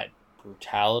maintained that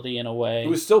brutality in a way. It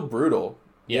was still brutal.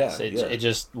 Yes, it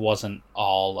just wasn't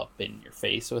all up in your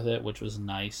face with it, which was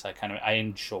nice. I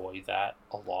enjoy that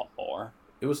a lot more.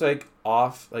 It was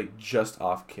just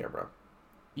off camera.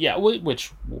 Yeah,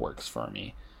 which works for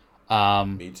me.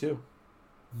 Me too.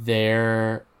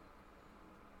 There,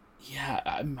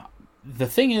 The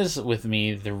thing is with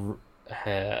me, the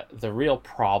real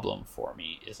problem for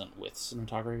me isn't with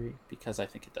cinematography, because I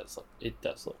think it does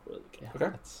look really good.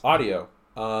 Okay. Audio.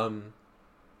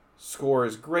 Score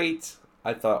is great.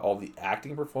 I thought all the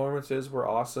acting performances were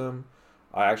awesome.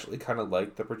 I actually kind of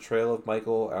liked the portrayal of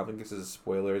Michael. I don't think this is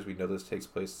spoilers. We know this takes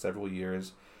place several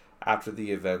years after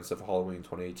the events of Halloween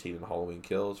 2018 and Halloween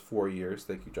Kills. 4 years.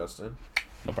 Thank you, Justin.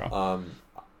 No problem.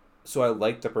 So I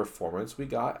liked the performance we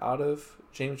got out of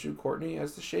James Jude Courtney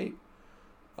as the Shape.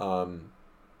 I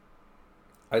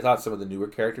thought some of the newer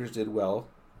characters did well,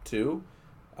 too.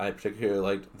 I particularly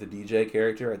liked the DJ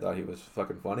character. I thought he was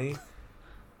fucking funny.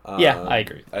 Yeah, I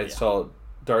agree. I saw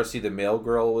Darcy the Mail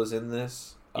Girl was in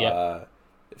this. Yeah.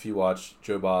 If you watch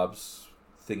Joe Bob's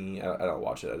thingy, I don't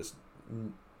watch it. I just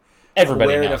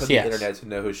everybody aware knows. enough of the internet to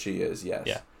know who she is. Yes.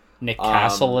 Yeah. Nick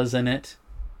Castle is in it.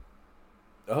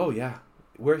 Oh yeah,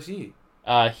 where's he?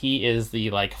 He is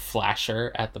the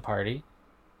flasher at the party.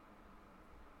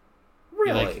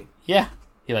 Really?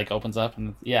 He opens up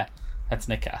and that's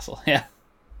Nick Castle. Yeah.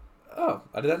 Oh,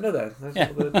 I did not know that.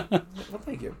 That's well,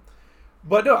 thank you.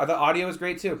 But no, the audio is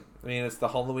great too. I mean, it's the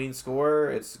Halloween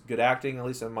score. It's good acting, at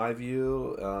least in my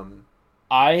view.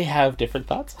 I have different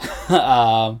thoughts.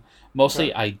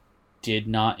 Mostly, okay. I did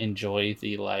not enjoy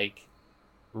the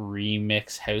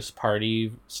remix house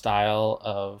party style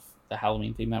of the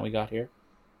Halloween theme that we got here.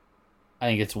 I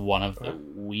think it's one of the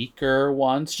weaker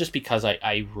ones, just because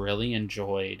I really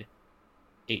enjoyed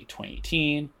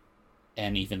 2018,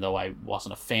 and even though I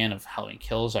wasn't a fan of Halloween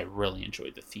Kills, I really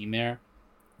enjoyed the theme there.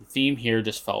 The theme here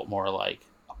just felt more like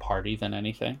a party than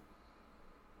anything,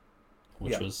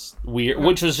 which was weird. Yeah.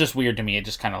 Which was just weird to me. It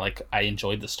just kind of I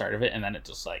enjoyed the start of it, and then it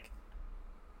just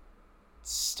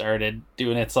started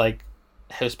doing its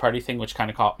house party thing, which kind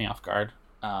of caught me off guard.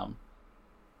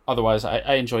 Otherwise,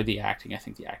 I enjoyed the acting. I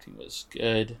think the acting was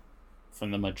good from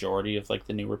the majority of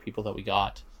the newer people that we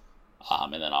got,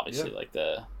 and then obviously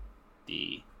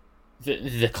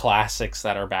the classics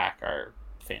that are back are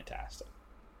fantastic.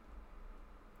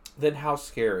 Then how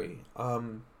scary?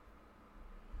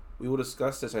 We will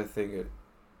discuss this, I think,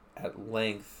 at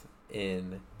length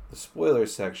in the spoiler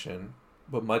section,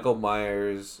 but Michael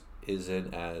Myers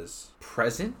isn't as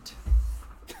present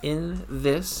in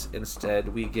this.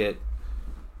 Instead, we get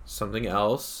something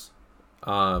else,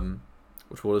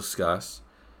 which we'll discuss.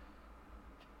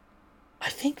 I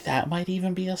think that might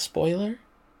even be a spoiler.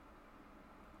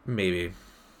 Maybe.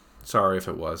 Sorry if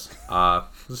it was.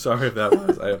 Sorry if that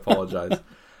was. I apologize.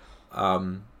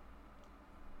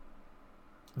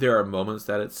 There are moments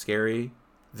that it's scary.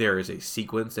 There is a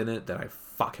sequence in it that I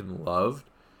fucking loved,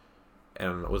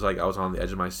 and it was I was on the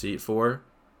edge of my seat for.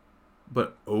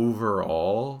 But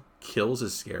overall, Kills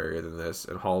is scarier than this,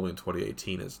 and Halloween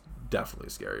 2018 is definitely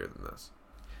scarier than this.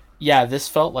 Yeah, this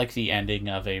felt like the ending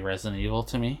of a Resident Evil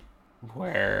to me,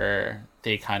 where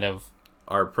they kind of...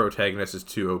 Our protagonist is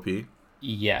too OP?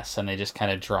 Yes, and they just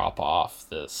kind of drop off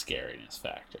the scariness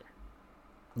factor.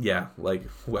 Yeah, like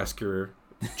Wesker,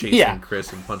 Jason,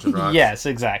 Chris, and Punch and Rocks. Yes,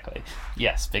 exactly.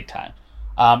 Yes, big time.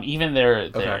 Even their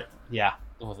okay. Yeah.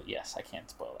 Well, yes, I can't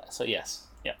spoil that. So yes,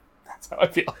 yeah, that's how I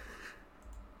feel.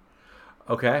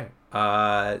 Okay.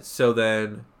 So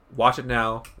then, watch it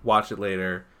now. Watch it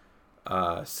later.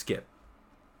 Skip.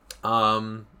 It's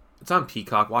on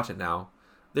Peacock. Watch it now.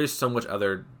 There's so much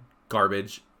other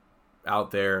garbage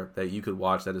out there that you could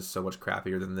watch that is so much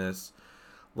crappier than this.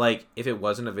 If it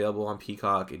wasn't available on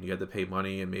Peacock and you had to pay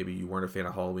money and maybe you weren't a fan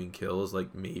of Halloween Kills,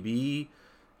 maybe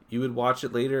you would watch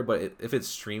it later. But if it's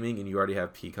streaming and you already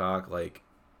have Peacock,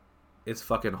 it's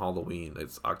fucking Halloween.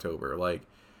 It's October.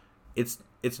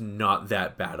 It's not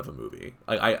that bad of a movie.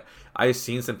 I've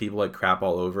seen some people crap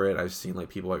all over it. I've seen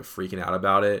people freaking out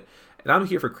about it. And I'm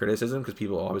here for criticism because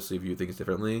people obviously view things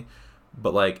differently.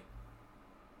 But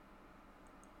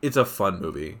it's a fun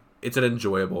movie. It's an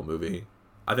enjoyable movie.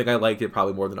 I think I liked it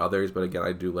probably more than others, but again,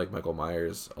 I do like Michael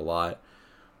Myers a lot.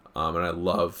 And I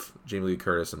love Jamie Lee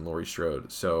Curtis and Laurie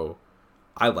Strode. So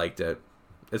I liked it.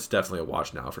 It's definitely a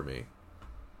watch now for me.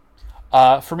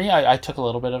 For me, I took a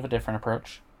little bit of a different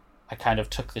approach. I kind of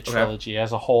took the trilogy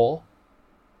as a whole.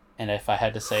 And if I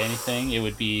had to say anything, it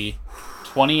would be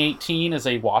 2018 is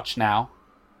a watch now.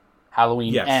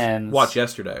 Halloween Ends. Watch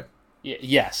yesterday.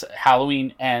 Yes.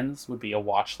 Halloween Ends would be a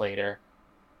watch later.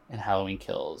 And Halloween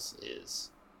Kills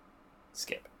is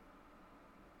skip.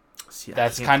 See,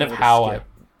 that's kind of how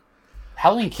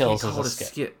Halloween Kills is a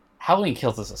skip. Halloween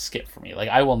Kills is a skip for me.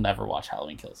 I will never watch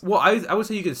Halloween Kills. Well, I would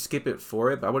say you can skip it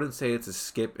for it, but I wouldn't say it's a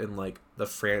skip in the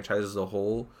franchise as a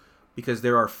whole, because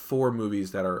there are 4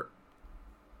 movies that are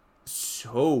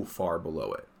so far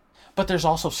below it. But there's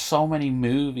also so many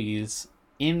movies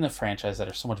in the franchise that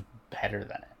are so much better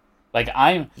than it. Like,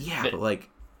 I'm... Yeah, but, like,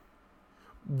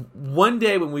 one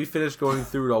day when we finish going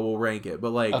through it all, we'll rank it.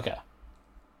 But, like... Okay.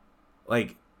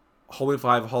 Like, Halloween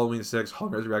 5, Halloween 6,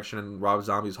 Halloween Resurrection, and Rob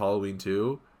Zombie's Halloween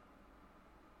 2.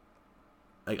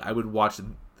 Like, I would watch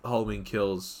Halloween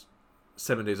Kills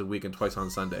 7 days a week and twice on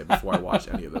Sunday before I watch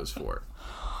any of those 4.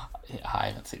 Yeah, I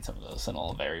haven't seen some of those in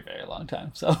a very, very long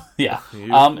time. So, yeah. You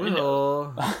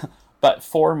will. But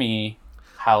for me,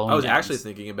 Halloween... I was actually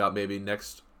thinking about maybe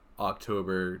next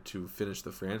October to finish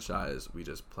the franchise, we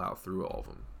just plow through all of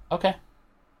them. Okay.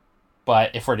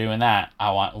 But if we're doing that,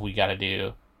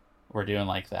 we're doing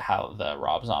like the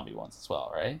Rob Zombie ones as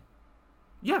well, right?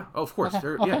 Yeah, oh, of course.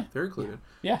 Okay. Yeah, they're included.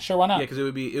 Yeah, sure, why not? Yeah, because it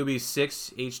would be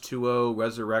 6, H2O,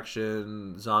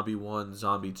 Resurrection, Zombie 1,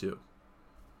 Zombie 2.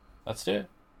 Let's do it.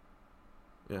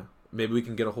 Yeah. Maybe we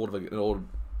can get a hold of an old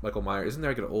Michael Myers. Isn't there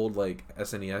like an old like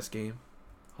SNES game?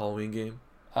 Halloween game?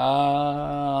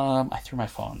 I threw my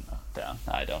phone down.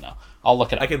 I don't know. I'll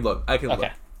look it up. I can look. Okay. Look.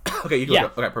 Okay, you can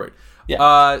look. Okay, perfect.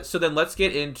 Yeah. So then let's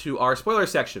get into our spoiler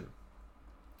section.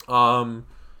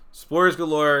 Spoilers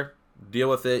galore. Deal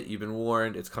with it. You've been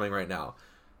warned. It's coming right now.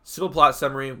 Simple plot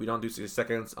summary. We don't do 60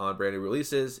 seconds on brand new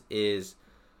releases. Is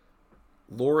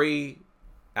Laurie,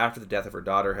 after the death of her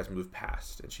daughter, has moved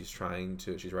past, and she's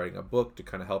writing a book to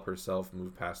kind of help herself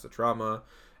move past the trauma,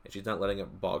 and she's not letting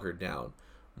it bog her down.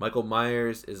 Michael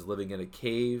Myers is living in a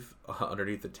cave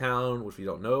underneath the town, which we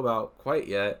don't know about quite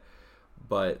yet,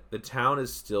 but the town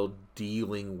is still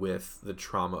dealing with the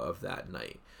trauma of that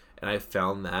night. And I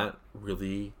found that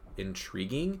really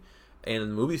intriguing. And the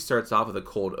movie starts off with a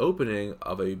cold opening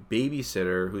of a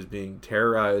babysitter who's being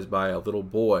terrorized by a little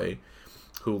boy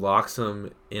who locks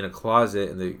him in a closet,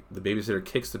 and the babysitter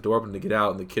kicks the door open to get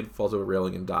out, and the kid falls over a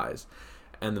railing and dies.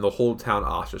 And then the whole town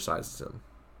ostracizes him.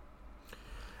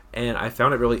 And I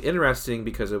found it really interesting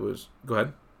because it was... Go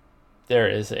ahead. There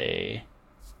is a...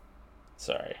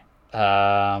 Sorry.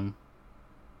 Halloween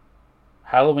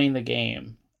the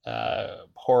Game.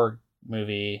 Horror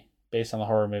movie. Based on the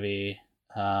horror movie.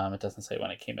 It doesn't say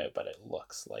when it came out, but it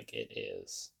looks like it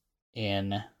is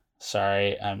in...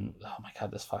 Sorry, oh my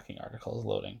god, this fucking article is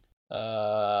loading.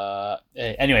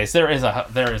 Anyways, there is a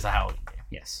Halloween game.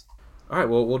 Yes. All right,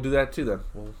 well, we'll do that too then.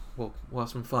 We'll have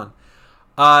some fun.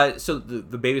 So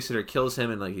the babysitter kills him,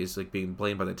 and like he's like being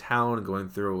blamed by the town and going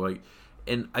through like,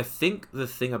 and I think the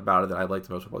thing about it that I liked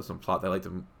most about this plot that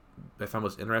I found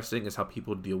most interesting is how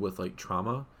people deal with like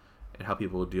trauma, and how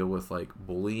people deal with like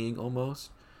bullying almost.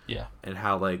 Yeah. And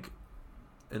how like,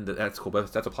 and that's cool.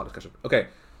 But that's a plot discussion. Okay.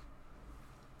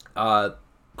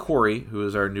 Corey, who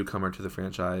is our newcomer to the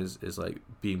franchise, is like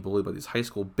being bullied by these high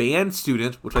school band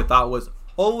students, which I thought was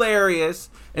hilarious.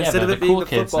 Instead of it being the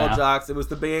football jocks, it was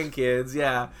the band kids.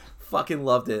 Yeah, fucking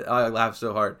loved it. I laughed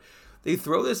so hard. They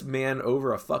throw this man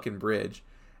over a fucking bridge,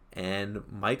 and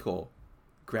Michael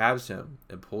grabs him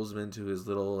and pulls him into his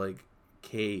little like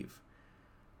cave.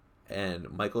 And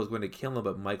Michael is going to kill him,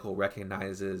 but Michael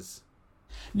recognizes...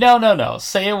 No.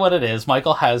 Say it what it is.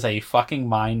 Michael has a fucking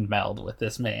mind meld with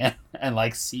this man and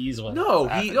like sees what.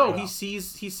 He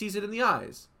sees it in the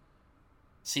eyes.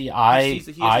 See, I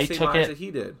took it. That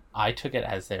he did. I took it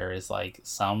as there is like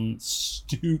some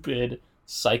stupid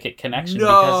psychic connection.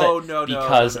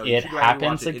 Because it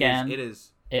happens again.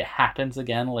 It happens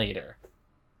again later.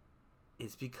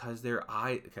 It's because their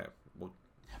eye. Okay. Well,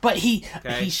 but he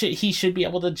should be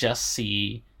able to just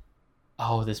see.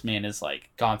 Oh, this man is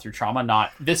like gone through trauma.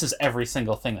 Not this is every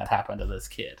single thing that happened to this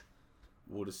kid.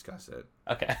 We'll discuss it.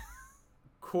 Okay.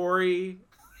 Corey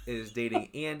is dating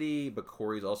Andy, but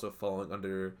Corey's also falling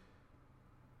under...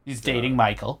 He's dating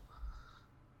Michael.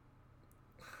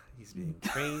 He's being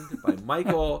trained by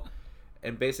Michael.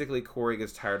 And basically, Corey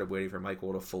gets tired of waiting for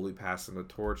Michael to fully pass him the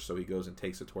torch, so he goes and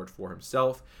takes the torch for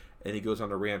himself. And he goes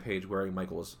on a rampage wearing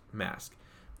Michael's mask.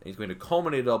 And he's going to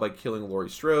culminate it all by killing Laurie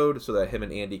Strode so that him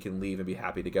and Andy can leave and be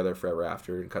happy together forever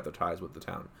after and cut their ties with the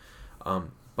town.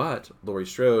 But Laurie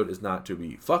Strode is not to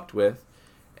be fucked with,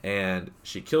 and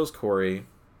she kills Corey.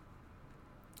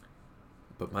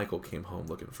 But Michael came home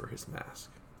looking for his mask.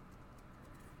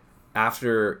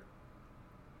 After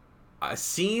a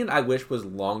scene I wish was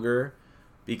longer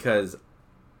because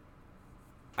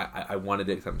I wanted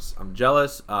it. I'm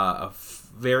jealous. A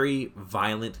very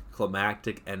violent,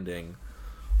 climactic ending.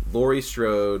 Laurie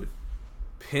Strode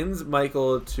pins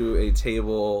Michael to a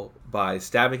table by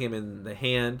stabbing him in the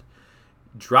hand,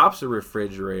 drops a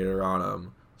refrigerator on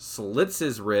him, slits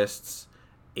his wrists,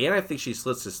 and I think she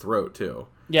slits his throat too.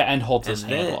 Yeah, and holds his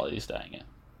hand while he's dying.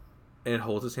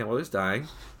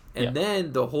 And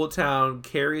then the whole town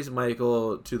carries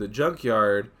Michael to the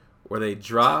junkyard where they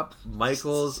drop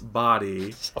Michael's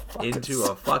body into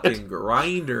a fucking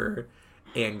grinder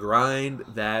and grind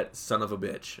that son of a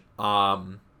bitch.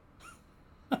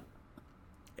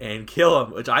 And kill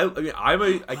him. Which I've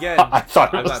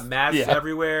got masks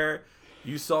everywhere.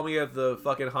 You saw me at the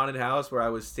fucking haunted house where I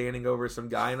was standing over some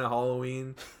guy in a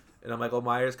Halloween in a Michael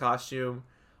Myers costume.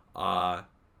 It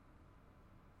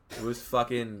was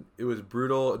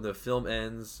brutal, and the film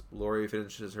ends. Laurie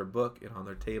finishes her book, and on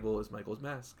their table is Michael's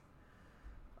mask.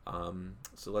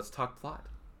 So let's talk plot.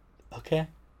 Okay.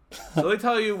 So let me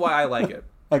tell you why I like it.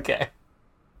 Okay.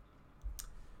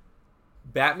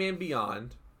 Batman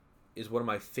Beyond is one of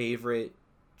my favorite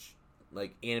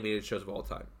animated shows of all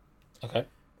time. Okay.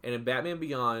 And in Batman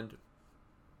Beyond,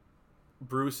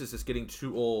 Bruce is just getting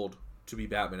too old to be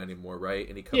Batman anymore, right?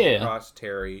 And he comes across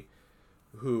Terry,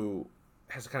 who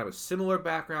has kind of a similar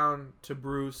background to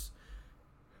Bruce,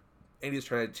 and he's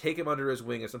trying to take him under his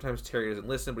wing, and sometimes Terry doesn't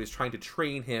listen, but he's trying to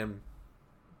train him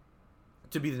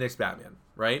to be the next Batman,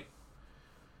 right?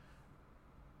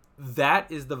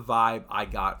 That is the vibe I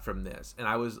got from this, and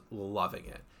I was loving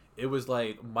it. It was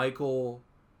like Michael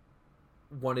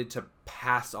wanted to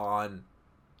pass on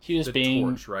the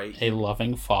torch, right? A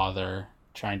loving father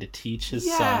trying to teach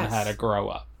his son how to grow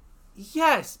up.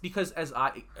 Yes, because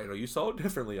I know you saw it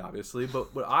differently, obviously,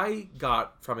 but what I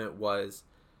got from it was,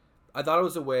 I thought it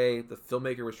was a way the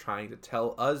filmmaker was trying to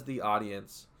tell us, the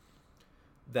audience,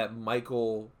 that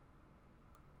Michael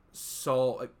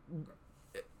saw,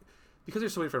 because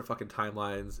there's so many different fucking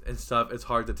timelines and stuff, it's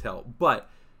hard to tell. But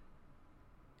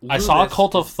I saw a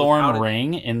Cult of Thorn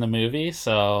ring in the movie,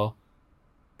 so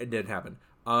it didn't happen.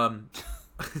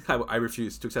 I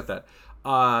refuse to accept that.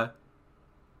 I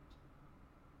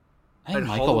think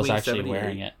Michael was actually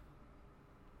wearing it.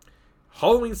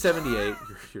 Halloween 78,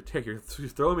 you're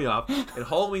throwing me off. In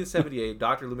Halloween 78,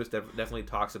 Dr. Loomis definitely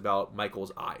talks about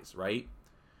Michael's eyes, right?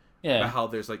 Yeah. About how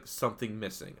there's something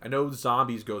missing. I know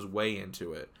Zombies goes way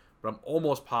into it, but I'm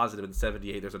almost positive in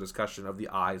 78 there's a discussion of the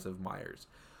eyes of Myers.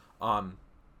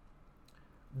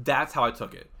 That's how I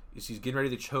took it. He's getting ready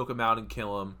to choke him out and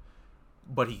kill him,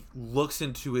 but he looks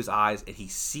into his eyes and he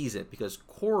sees it because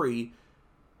Corey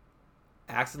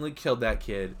accidentally killed that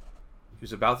kid. He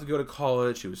was about to go to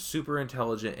college. He was super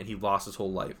intelligent, and he lost his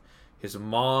whole life. His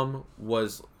mom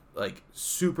was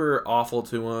super awful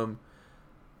to him,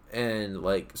 and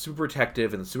super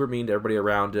protective and super mean to everybody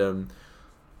around him.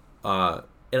 And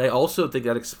I also think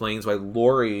that explains why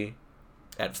Laurie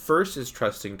at first is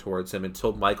trusting towards him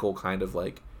until Michael kind of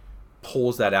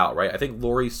pulls that out, right? I think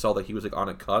Laurie saw that he was on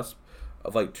a cusp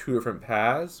of two different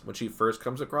paths when she first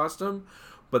comes across him,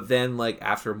 but then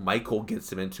after Michael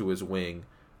gets him into his wing,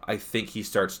 I think he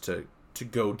starts to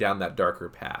go down that darker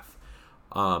path.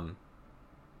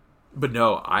 But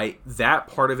no, that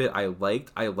part of it I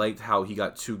liked. I liked how he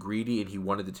got too greedy and he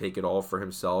wanted to take it all for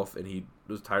himself, and he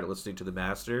was tired of listening to the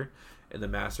master, and the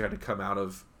master had to come out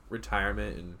of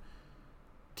retirement and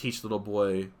teach little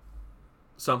boy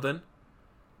something.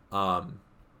 I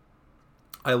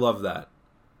love that.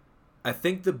 I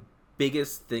think the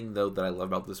biggest thing though that I love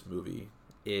about this movie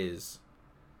is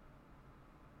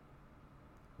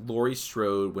Laurie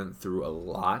Strode went through a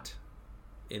lot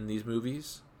in these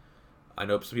movies. I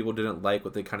know some people didn't like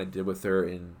what they kind of did with her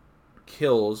in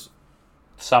Kills.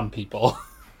 Some people.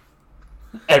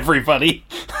 Everybody.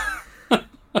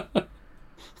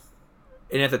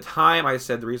 And at the time, I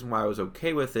said the reason why I was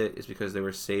okay with it is because they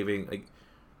were saving...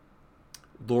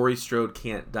 Laurie Strode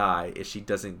can't die if she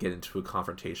doesn't get into a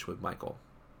confrontation with Michael.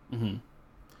 Mm-hmm.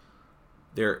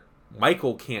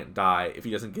 Michael can't die if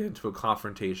he doesn't get into a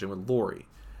confrontation with Laurie.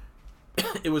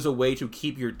 It was a way to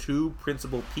keep your two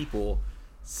principal people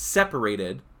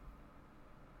separated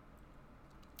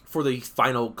for the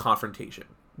final confrontation,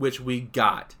 which we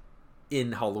got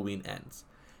in Halloween Ends.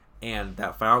 And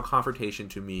that final confrontation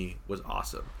to me was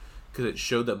awesome because it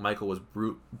showed that Michael was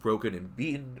broken and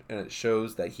beaten, and it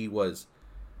shows that he was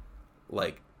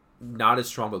not as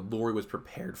strong, but Laurie was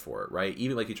prepared for it, right?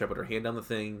 Even he tried to put her hand down the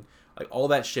thing, all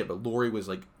that shit, but Laurie was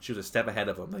she was a step ahead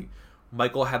of him.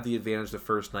 Michael had the advantage the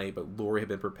first night, but Laurie had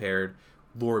been prepared.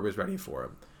 Laurie was ready for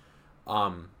him.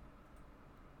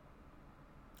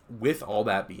 With all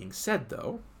that being said,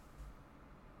 though,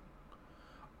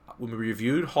 when we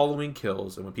reviewed Halloween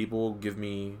Kills, and when people give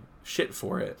me shit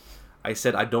for it, I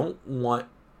said I don't want...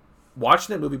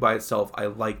 Watching that movie by itself, I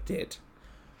liked it.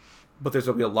 But there's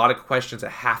going to be a lot of questions that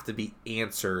have to be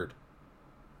answered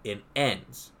in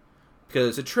Ends. Because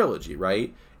it's a trilogy,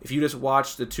 right? If you just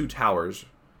watch The Two Towers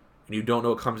and you don't know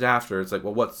what comes after, it's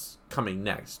well, what's coming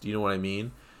next? Do you know what I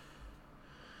mean?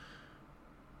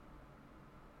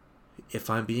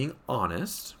 If I'm being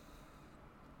honest,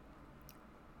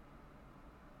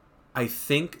 I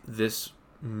think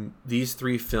these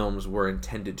 3 films were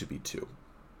intended to be 2.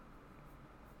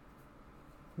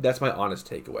 That's my honest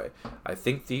takeaway. I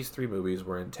think these 3 movies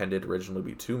were intended originally to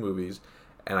be 2 movies,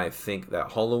 and I think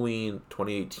that Halloween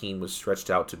 2018 was stretched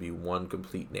out to be one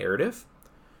complete narrative,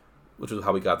 which was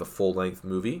how we got the full-length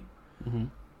movie. Mm-hmm.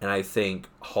 And I think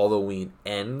Halloween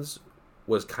Ends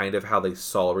was kind of how they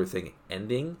saw everything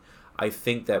ending. I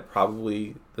think that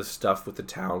probably the stuff with the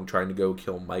town trying to go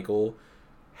kill Michael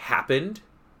happened,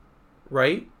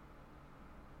 right?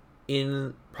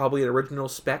 In probably an original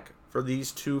spec for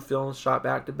these 2 films shot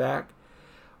back to back.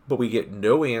 But we get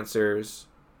no answers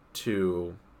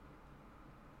to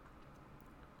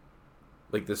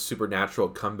like this supernatural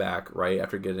comeback, right?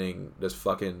 After getting just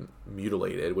fucking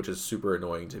mutilated, which is super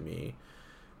annoying to me.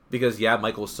 Because yeah,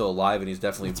 Michael's still alive and he's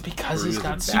definitely it's because he's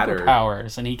got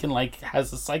superpowers and he can like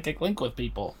has a psychic link with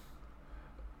people.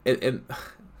 And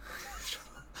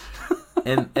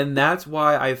and that's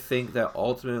why I think that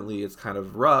ultimately it's kind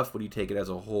of rough when you take it as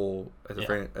a whole, as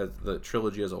the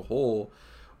trilogy as a whole.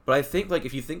 But I think like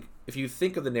if you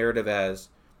think of the narrative as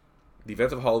the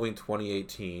events of Halloween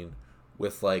 2018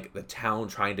 with like the town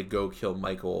trying to go kill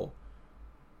Michael,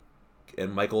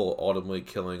 and Michael ultimately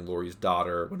killing Laurie's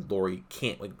daughter when Laurie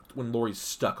can't, like when Laurie's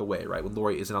stuck away, right? When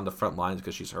Laurie isn't on the front lines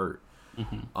because she's hurt.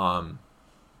 Mm-hmm.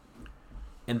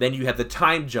 And then you have the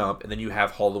time jump, and then you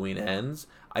have Halloween Ends.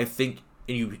 I think,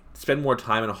 and you spend more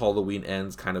time in Halloween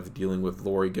Ends kind of dealing with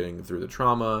Laurie getting through the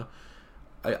trauma.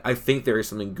 I think there is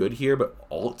something good here, but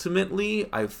ultimately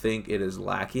I think it is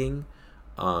lacking.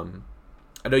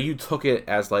 I know you took it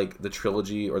as like the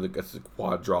trilogy or the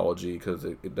quadrology because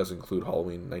it does include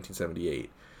Halloween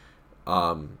 1978.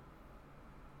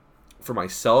 For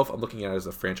myself, I'm looking at it as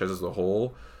a franchise as a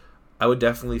whole. I would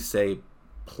definitely say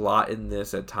plot in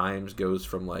this at times goes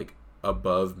from like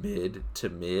above mid to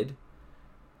mid.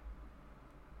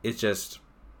 It's just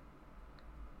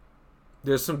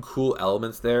there's some cool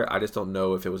elements there. I just don't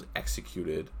know if it was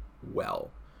executed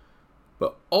well.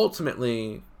 But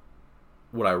ultimately,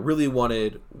 what I really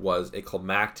wanted was a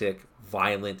climactic,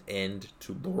 violent end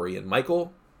to Laurie and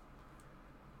Michael,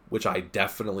 which I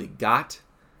definitely got.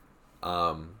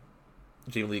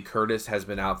 Jamie Lee Curtis has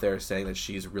been out there saying that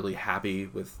she's really happy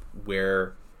with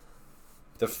where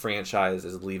the franchise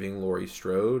is leaving Laurie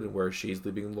Strode and where she's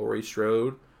leaving Laurie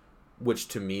Strode, which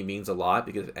to me means a lot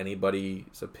because if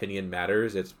anybody's opinion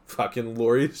matters, it's fucking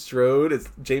Laurie Strode. It's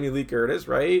Jamie Lee Curtis,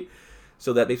 right?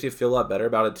 So that makes me feel a lot better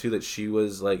about it too, that she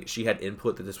was like, she had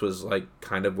input that this was like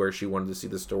kind of where she wanted to see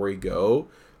the story go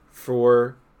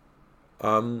for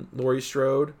Laurie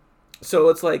Strode. So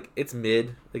it's like, it's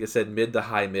mid, like I said, mid to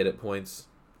high mid at points,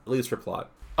 at least for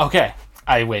plot. Okay.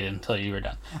 I waited until you were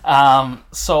done.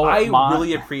 So I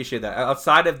really appreciate that.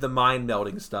 Outside of the mind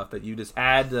melding stuff that you just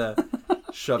had to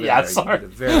shove in there, sorry. you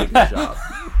did a very good job.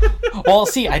 Well,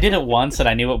 see, I did it once and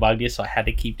I knew what bugged you, so I had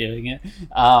to keep doing it.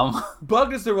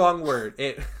 Bugged is the wrong word.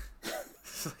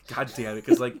 God damn it,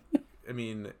 because like, I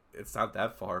mean, it's not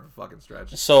that far of a fucking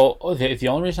stretch. So the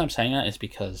only reason I'm saying that is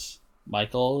because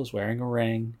Michael is wearing a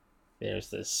ring.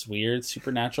 There's this weird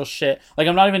supernatural shit. Like,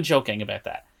 I'm not even joking about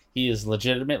that. He is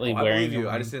legitimately wearing. I believe you.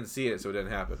 I just didn't see it, so it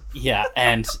didn't happen. Yeah,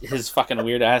 and his fucking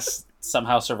weird ass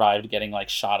somehow survived getting like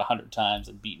shot 100 times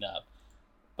and beaten up,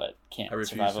 but can't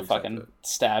survive a fucking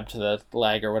stab to the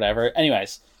leg or whatever.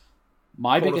 Anyways,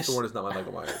 my biggest Thorne is not my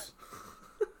Michael Myers.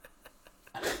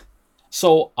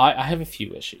 So I have a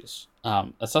few issues.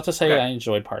 That's not to say I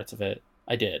enjoyed parts of it.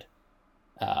 I did,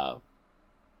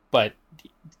 but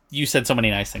you said so many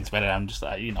nice things about it. I'm just,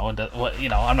 I'm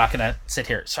not gonna sit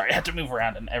here. Sorry, I have to move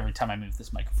around, and every time I move,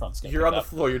 this microphone's gonna. You're on the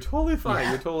floor. You're totally fine.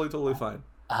 Yeah. You're totally fine.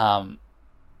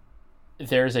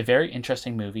 There's a very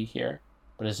interesting movie here,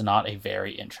 but it's not a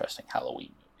very interesting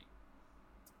Halloween movie.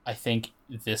 I think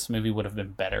this movie would have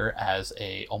been better as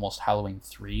a almost Halloween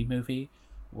 3 movie,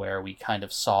 where we kind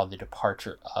of saw the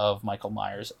departure of Michael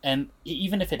Myers, and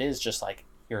even if it is just like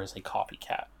here is a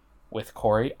copycat with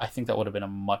Corey, I think that would have been a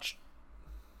much.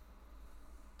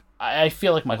 I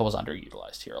feel like Michael was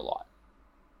underutilized here a lot,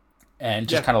 and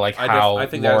just kind of like how I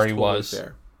think Laurie was,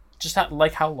 fair. Just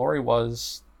like how Laurie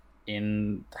was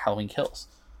in Halloween Kills,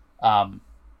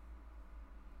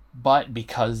 but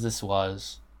because this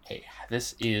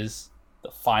is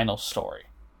the final story.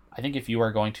 I think if you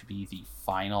are going to be the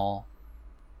final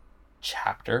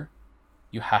chapter,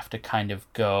 you have to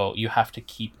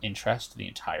keep interest the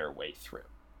entire way through.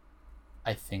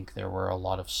 I think there were a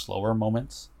lot of slower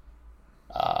moments.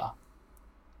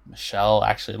 Michelle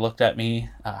actually looked at me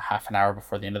half an hour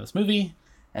before the end of this movie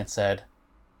and said,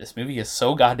 "This movie is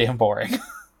so goddamn boring."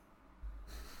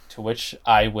 To which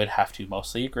I would have to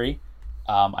mostly agree.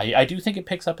 I do think it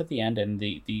picks up at the end, and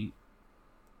the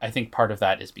I think part of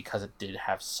that is because it did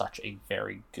have such a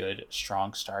very good,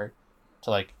 strong start to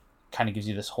like kind of gives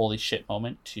you this holy shit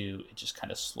moment to it just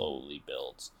kind of slowly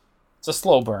builds. It's a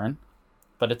slow burn,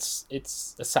 but it's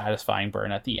a satisfying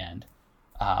burn at the end.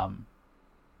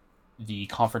 The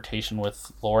confrontation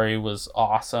with Laurie was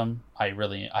awesome. I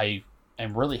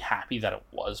am really happy that it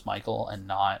was Michael and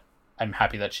not. I'm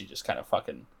happy that she just kind of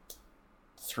fucking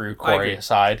threw Corey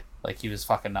aside like he was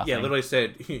fucking nothing. Yeah, literally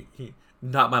said,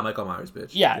 "Not my Michael Myers, bitch."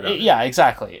 Yeah,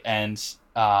 exactly. And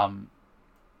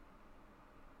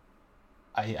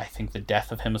I think the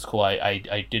death of him was cool.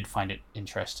 I did find it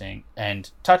interesting and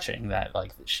touching that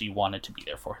like she wanted to be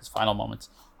there for his final moments.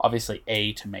 Obviously,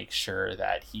 to make sure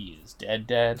that he is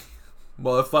dead.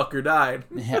 Motherfucker died.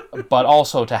 Yeah, but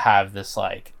also to have this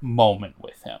like moment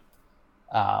with him.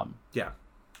 Yeah.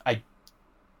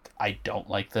 I don't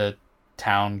like the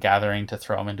town gathering to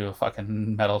throw him into a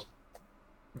fucking metal.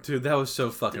 Dude, that was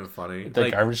so fucking funny. The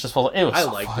garbage disposal. It was. I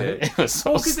liked funny. It was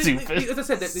so stupid. As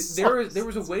I said, there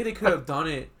was a way they could have done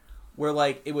it where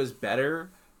like it was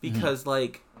better because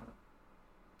like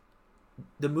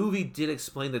the movie did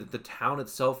explain that the town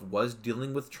itself was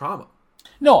dealing with trauma.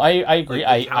 No, I agree.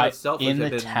 Like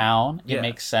the town, it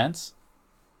makes sense.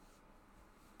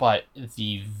 But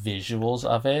the visuals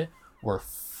of it were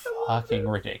fucking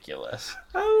ridiculous.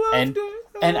 I loved it.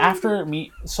 And after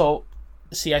me, so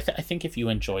see, I think if you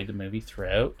enjoyed the movie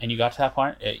throughout and you got to that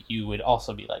point, you would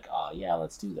also be like, oh yeah,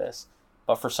 let's do this.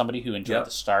 But for somebody who enjoyed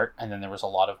the start and then there was a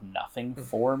lot of nothing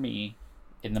for me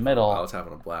in the middle, I was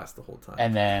having a blast the whole time.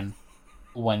 And then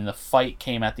when the fight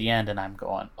came at the end and I'm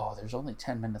going, oh, there's only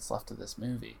 10 minutes left of this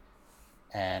movie.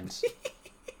 And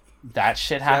that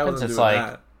shit happens. It's like,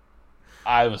 that.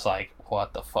 I was like,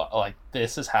 what the fuck? Like,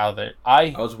 this is how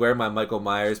I was wearing my Michael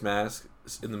Myers mask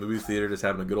in the movie theater just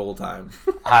having a good old time.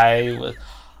 I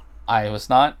was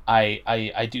not.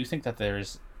 I do think that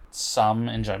there's some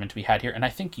enjoyment to be had here. And I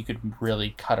think you could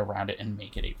really cut around it and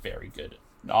make it a very good,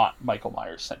 not Michael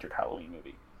Myers centered Halloween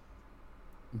movie.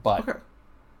 But. Okay.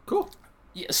 Cool.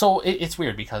 Yeah, so it's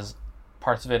weird because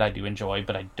parts of it I do enjoy,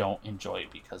 but I don't enjoy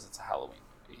it because it's a Halloween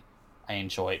movie. I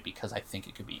enjoy it because I think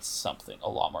it could be something a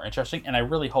lot more interesting, and I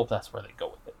really hope that's where they go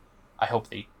with it. I hope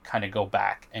they kind of go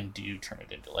back and do turn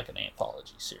it into like an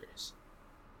anthology series.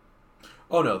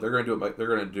 Oh no, they're going to do it. They're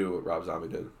going to do what Rob Zombie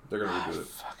did. They're going to reboot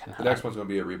it. The next one's going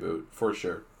to be a reboot for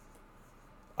sure.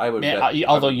 I would.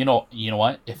 Although you know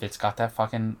what, if it's got that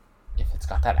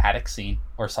attic scene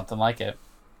or something like it,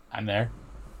 I'm there.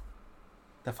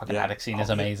 The fucking attic scene is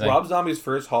amazing. Rob Zombie's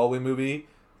first Halloween movie,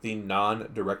 the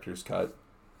non-director's cut.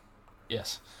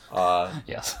 Yes.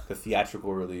 Yes. The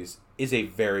theatrical release is a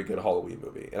very good Halloween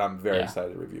movie, and I'm very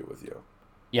excited to review it with you.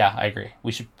 Yeah, I agree.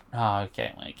 We should.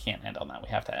 Okay, we can't end on that. We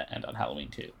have to end on Halloween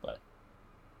too, but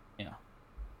you know.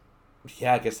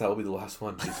 Yeah, I guess that will be the last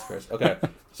one. Jesus Christ. Okay,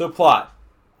 so plot.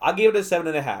 I gave it a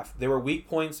 7.5. There were weak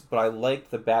points, but I liked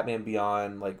the Batman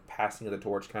Beyond, like passing of the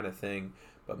torch kind of thing.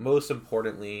 But most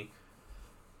importantly,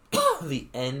 the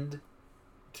end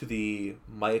to the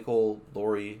Michael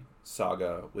Laurie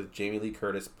saga with Jamie Lee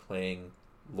Curtis playing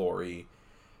Laurie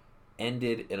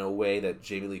ended in a way that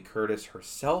Jamie Lee Curtis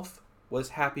herself was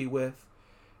happy with,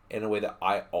 in a way that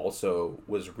I also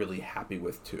was really happy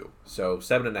with too. So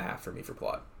 7.5 for me for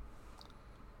plot.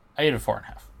 I gave it a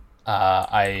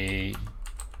 4.5.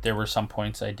 There were some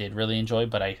points I did really enjoy,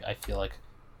 but I feel like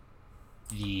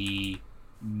the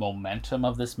momentum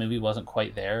of this movie wasn't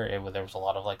quite there. There was a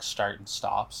lot of like start and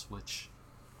stops, which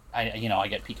I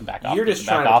get peeking back off. You're just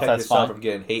trying to protect yourself from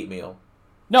getting hate mail.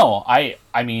 No, I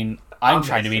mean I'm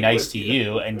trying to be nice to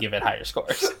you and give it higher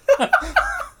scores.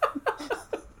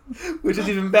 Which is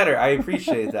even better. I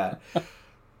appreciate that.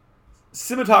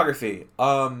 Cinematography.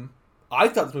 I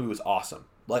thought this movie was awesome.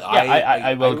 Like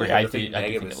I will agree. I think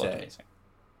it looked amazing.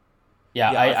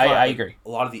 Yeah, I agree. A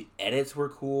lot of the edits were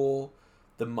cool.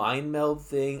 The mind meld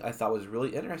thing I thought was really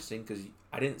interesting because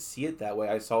I didn't see it that way.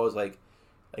 I saw it as like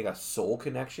a soul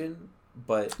connection,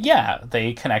 but yeah,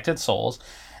 they connected souls.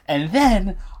 And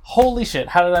then, holy shit,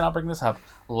 how did I not bring this up?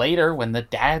 Later, when the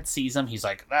dad sees him, he's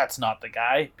like, that's not the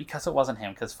guy, because it wasn't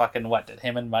him, because fucking what, did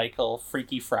him and Michael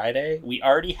Freaky Friday? We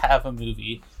already have a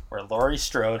movie where Laurie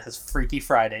Strode has Freaky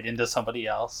Friday'd into somebody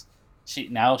else.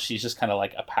 She's just kind of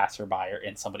like a passerby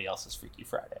in somebody else's Freaky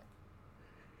Friday.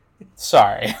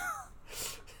 Sorry.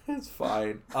 It's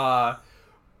fine. But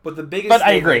the biggest But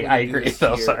I agree,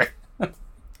 though, sorry.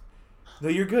 No,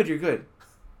 you're good.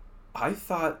 I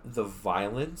thought the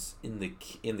violence in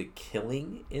the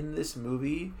killing in this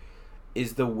movie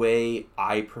is the way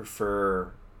I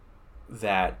prefer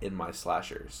that in my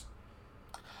slashers.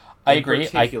 I agree.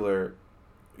 Yeah, go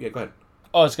ahead.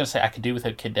 Oh, I was gonna say I could do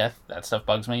without kid death. That stuff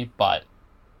bugs me, but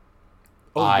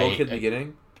Oh, the little kid in the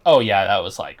beginning? Oh, yeah, that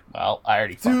was like, well, I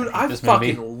already fucking hate this movie.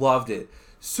 Dude, I fucking loved it.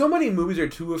 So many movies are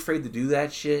too afraid to do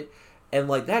that shit. And,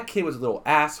 like, that kid was a little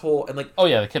asshole. And, like... Oh,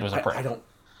 yeah, the kid was a prick. I don't...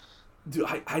 Dude,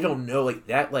 I don't know. Like,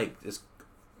 that, like, just... I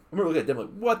remember looking at them like,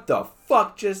 what the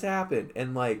fuck just happened?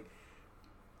 And, like...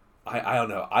 I don't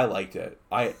know. I liked it.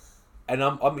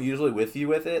 I'm usually with you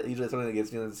with it. Usually it's something that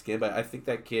gets me on the skin. But I think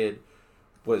that kid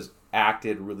was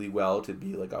acted really well to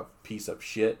be, like, a piece of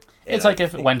shit. It's like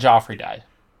when Joffrey died.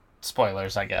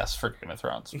 Spoilers, I guess, for Game of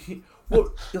Thrones.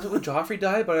 Well, when Joffrey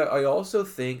died, but I also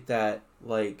think that,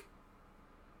 like...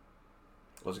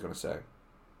 What was I going to say?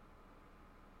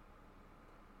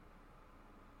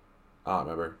 I don't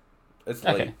remember. It's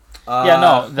okay. late.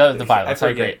 The violence. I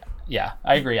agree. Yeah,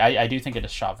 I agree. I do think it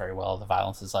is shot very well. The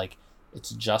violence is, like,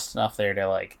 it's just enough there to,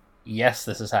 like, yes,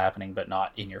 this is happening, but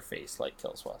not in your face like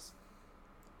Kills was.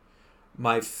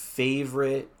 My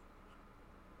favorite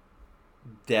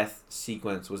death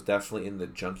sequence was definitely in the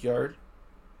junkyard.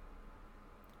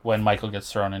 When Michael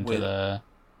gets thrown into the...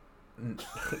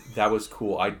 That was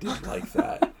cool. I did like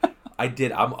that. I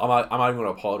did. I'm not even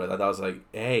going to apologize. That was like,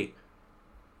 hey,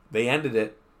 they ended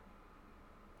it.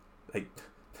 Like...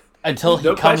 Until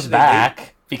he comes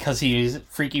back because he's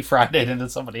Freaky Friday into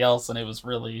somebody else, and it was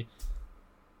really...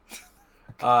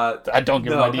 I don't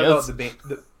give him ideas.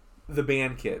 The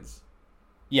band kids.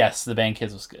 Yes, the band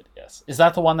kids was good, yes. Is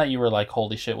that the one that you were like,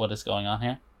 holy shit, what is going on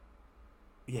here?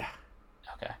 Yeah.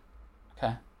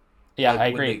 Okay. Yeah, like, I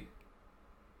agree.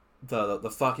 The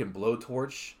fucking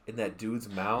blowtorch in that dude's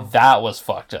mouth. That was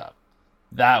fucked up.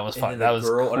 That was fucked. That was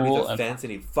cool. Girl underneath the fence,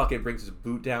 and he fucking brings his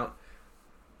boot down.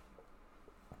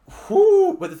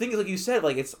 Whew. But the thing is, like you said,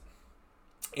 like it's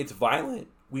violent.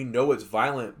 We know it's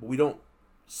violent, but we don't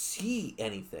see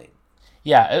anything.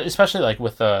 Yeah, especially like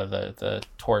with the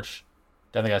torch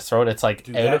down the guy's throat. It's like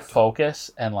out of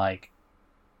focus and like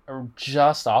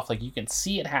just off. Like you can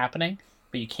see it happening,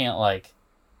 but you can't like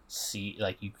see.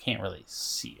 Like you can't really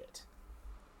see it.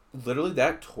 Literally,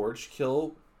 that torch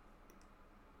kill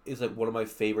is like one of my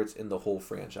favorites in the whole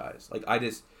franchise. Like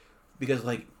because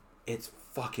like it's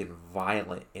fucking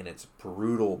violent and it's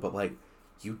brutal, but like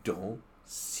you don't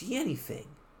see anything.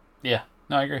 Yeah,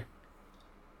 no, I agree.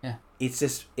 Yeah,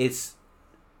 it's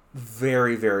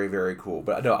very, very, very cool.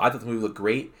 But no, I thought the movie looked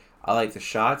great. I like the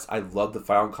shots. I love the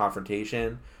final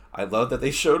confrontation. I love that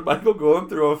they showed Michael going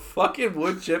through a fucking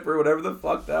wood chip or whatever the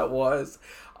fuck that was.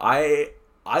 I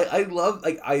love,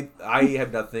 like, I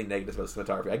have nothing negative about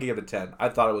cinematography. I give it a 10. I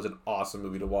thought it was an awesome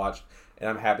movie to watch, and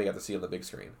I'm happy I got to see it on the big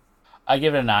screen. I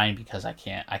give it a 9 because I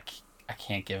can't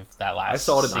give that last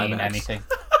scene anything.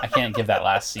 I can't give that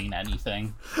last scene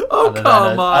anything.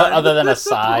 Other than a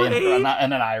sigh and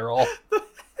an eye roll.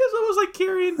 It's almost like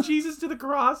carrying Jesus to the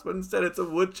cross, but instead it's a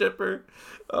wood chipper.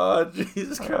 Oh,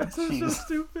 Jesus Christ. That's so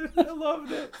stupid. I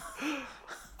loved it.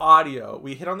 Audio.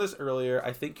 We hit on this earlier.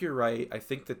 I think you're right. I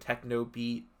think the techno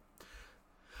beat.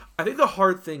 I think the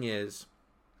hard thing is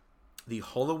the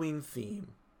Halloween theme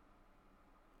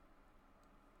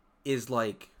is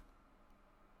like...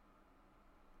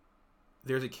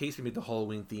 There's a case we made the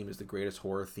Halloween theme is the greatest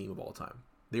horror theme of all time.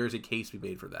 There is a case we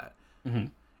made for that. Mm-hmm.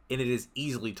 And it is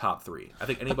easily top 3. I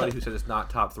think anybody who says it's not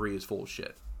top 3 is full of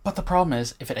shit. But the problem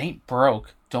is, if it ain't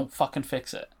broke, don't fucking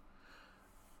fix it.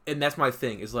 And that's my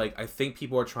thing, is like, I think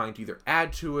people are trying to either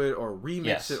add to it or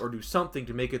remix it or do something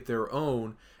to make it their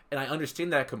own. And I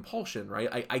understand that compulsion,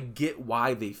 right? I get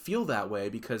why they feel that way,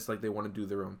 because like they want to do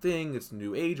their own thing. It's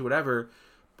new age, whatever.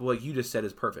 But like you just said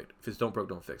is perfect. If it's don't broke,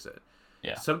 don't fix it.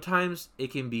 Yeah. Sometimes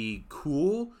it can be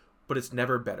cool, but it's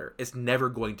never better. It's never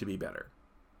going to be better.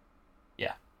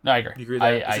 Yeah. No, I agree. You agree with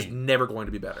that? It's just never going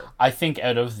to be better. I think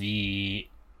out of the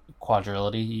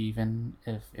quadrilogy, even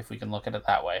if we can look at it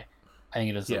that way, I think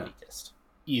it is the weakest.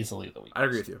 Easily the weakest. I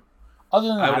agree with you. Other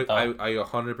than that, though, I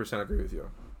 100% agree with you.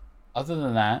 Other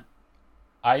than that,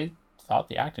 I thought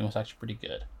the acting was actually pretty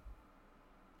good.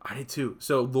 I did too.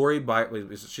 So Laurie,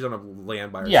 she's on a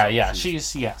land by herself. Yeah.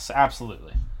 She's yes,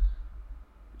 absolutely.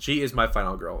 She is my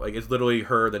final girl. Like, it's literally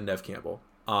her, then Neve Campbell.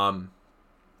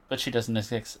 But she doesn't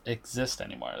exist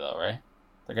anymore, though, right?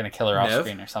 They're gonna kill her off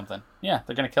screen or something. Yeah,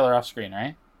 they're gonna kill her off screen,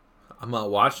 right? I'm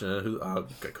not watching it. I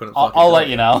couldn't. I'll let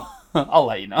you know. I'll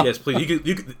let you know. Yes, please.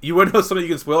 You want to know something you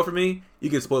can spoil for me?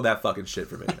 You can spoil that fucking shit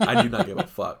for me. I do not give a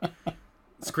fuck.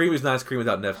 Scream is not Scream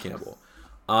without Neve Campbell.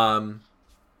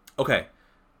 Okay.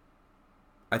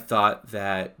 I thought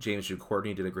that James Jude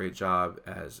Courtney did a great job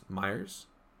as Myers.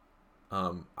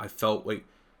 I felt like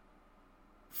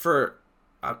for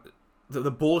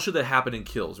the bullshit that happened in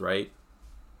Kills, right?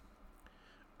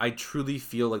 I truly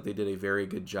feel like they did a very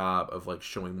good job of like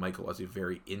showing Michael as a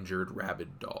very injured,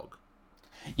 rabid dog.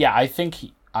 Yeah, I think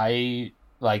I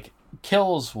Like,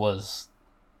 Kills was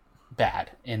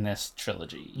bad in this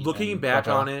trilogy. Looking back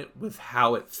on it with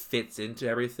how it fits into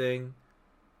everything,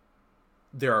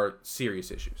 there are serious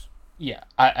issues. Yeah,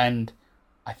 I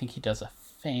think he does a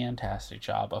fantastic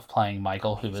job of playing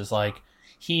Michael, who is like,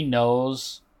 he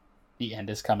knows the end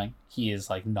is coming. He is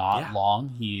like not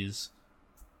long. He's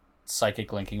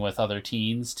psychic linking with other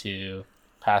teens to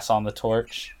pass on the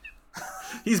torch.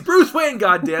 He's Bruce Wayne,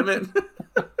 goddammit.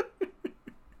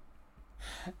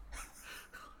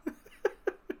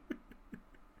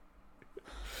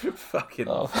 Fucking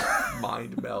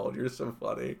mind meld. You're so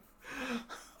funny.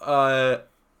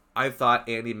 I thought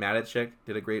Andi Matichak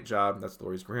did a great job. That's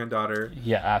Laurie's granddaughter.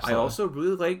 Yeah, absolutely. I also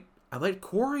really liked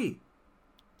Corey.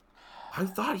 I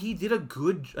thought he did a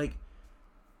good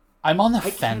I'm on the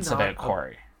fence about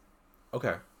Corey.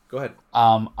 Okay, go ahead.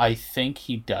 I think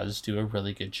he does do a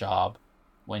really good job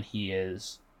when he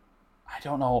is. I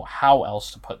don't know how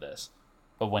else to put this,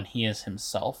 but when he is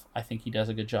himself, I think he does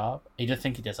a good job. I just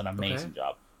think he does an amazing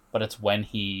job. But it's when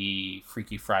he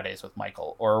Freaky Fridays with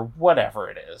Michael or whatever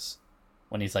it is,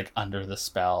 when he's like under the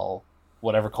spell,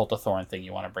 whatever Cult of Thorn thing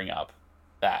you want to bring up,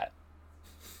 that.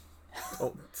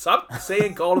 Oh, stop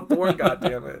saying Cult of Thorn,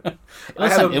 goddammit. Listen, I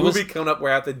have a movie coming up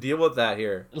where I have to deal with that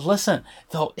here. Listen,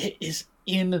 though, it is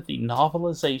in the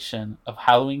novelization of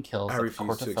Halloween Kills. I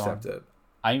refuse to accept it.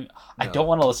 I don't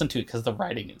want to listen to it because the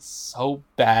writing is so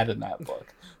bad in that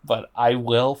book. But I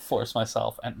will force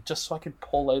myself, and just so I can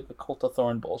pull out the Cult of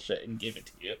Thorn bullshit and give it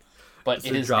to you. But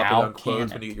it is drop now it on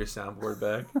clothes when you get your soundboard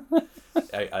back.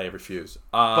 I refuse.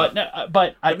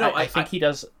 I think he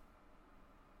does.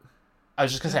 I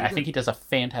was just gonna say, I think he does a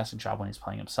fantastic job when he's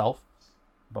playing himself.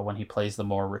 But when he plays the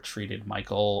more retreated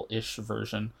Michael-ish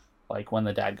version, like when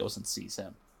the dad goes and sees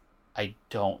him, I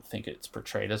don't think it's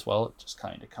portrayed as well. It just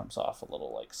kind of comes off a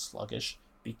little like sluggish.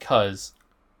 Because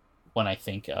when I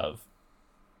think of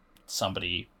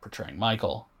somebody portraying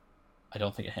Michael, I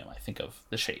don't think of him. I think of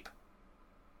The Shape.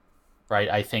 Right?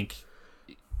 I think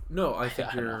I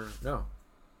think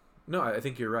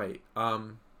you're right.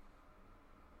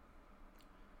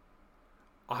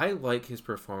 I like his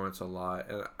performance a lot,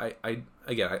 and I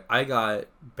got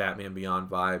Batman Beyond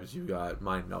vibes. You got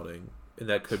mind melding, and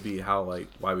that could be how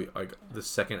why we the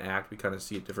second act we kind of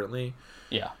see it differently.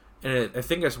 Yeah, and I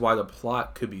think that's why the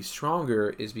plot could be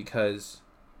stronger is because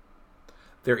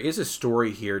there is a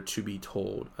story here to be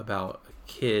told about a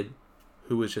kid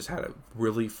who has just had a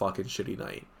really fucking shitty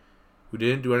night, who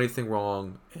didn't do anything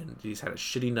wrong, and he's had a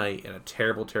shitty night, and a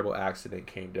terrible, terrible accident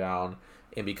came down.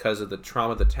 And because of the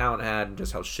trauma the town had and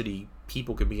just how shitty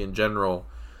people can be in general,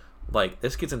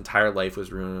 this kid's entire life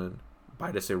was ruined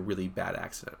by just a really bad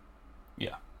accident.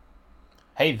 Yeah.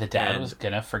 Hey, the dad was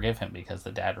gonna forgive him because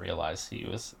the dad realized it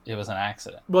was an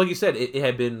accident. Well, like you said, it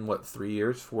had been 4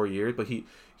 years, but he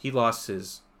lost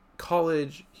his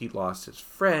college, he lost his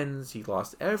friends, he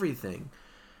lost everything.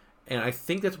 And I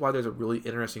think that's why there's a really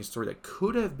interesting story that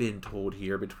could have been told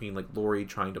here between Laurie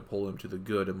trying to pull him to the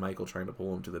good and Michael trying to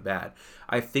pull him to the bad.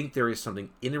 I think there is something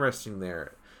interesting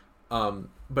there. But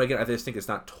again, I just think it's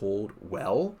not told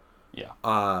well. Yeah.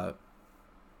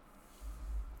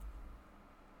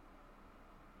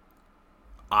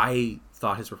 I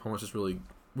thought his performance was really,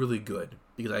 really good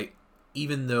because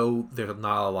even though there's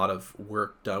not a lot of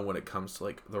work done when it comes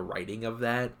to the writing of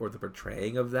that or the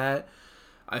portraying of that,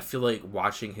 I feel like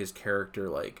watching his character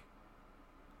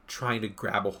trying to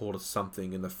grab a hold of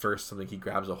something, and the first something he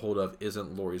grabs a hold of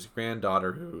isn't Laurie's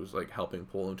granddaughter who's helping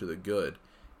pull him to the good.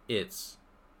 It's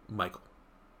Michael.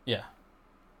 Yeah.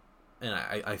 And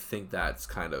I think that's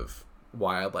kind of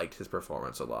why I liked his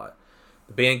performance a lot.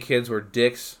 The band kids were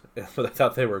dicks, but I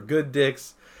thought they were good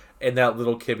dicks. And that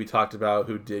little kid we talked about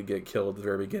who did get killed at the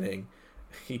very beginning,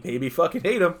 he made me fucking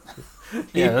hate him.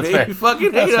 He made me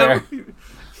fucking hate him.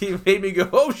 He made me go,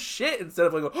 oh shit, instead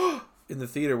of oh, in the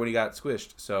theater when he got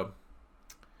squished. So,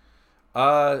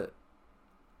 the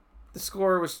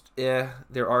score was,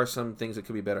 there are some things that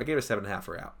could be better. I gave it a 7.5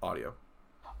 for audio.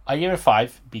 I gave it a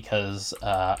 5 because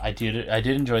I did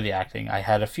enjoy the acting. I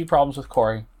had a few problems with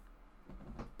Corey,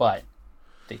 but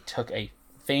they took a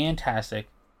fantastic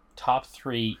top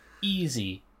 3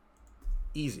 easy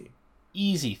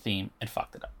theme and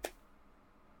fucked it up.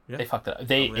 Yeah. They fucked it up.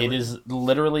 It is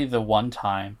literally the one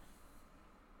time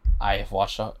I have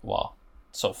watched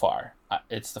so far.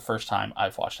 It's the first time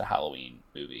I've watched a Halloween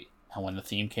movie, and when the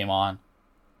theme came on,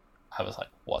 I was like,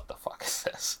 "What the fuck is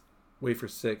this?" Wait for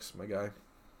 6, my guy.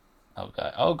 Oh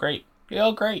god! Oh great!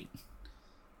 Oh great!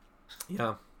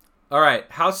 Yeah. All right.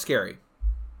 How scary?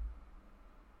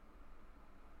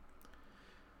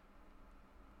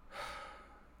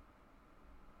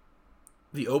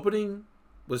 The opening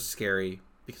was scary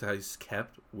because I just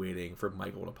kept waiting for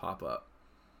Michael to pop up.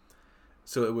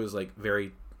 So it was like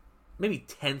very, maybe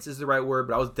tense is the right word,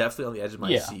 but I was definitely on the edge of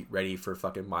my seat, ready for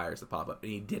fucking Myers to pop up,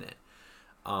 and he didn't.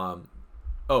 Also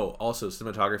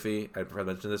cinematography. I forgot to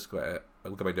mention this. I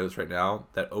look at my notes right now.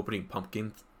 That opening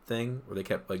pumpkin thing where they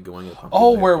kept like going. To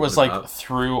pumpkin where it was like up.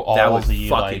 Through all that was the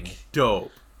fucking like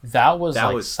dope. That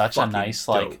was such a nice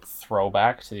dope. like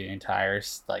throwback to the entire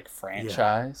like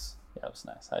franchise. Yeah, it was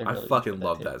nice. I really fucking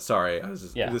loved that. Sorry, I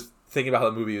was just thinking about how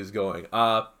the movie was going.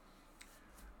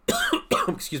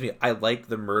 Excuse me. I like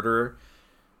the murder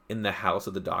in the house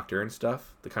of the doctor and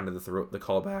stuff. The kind of the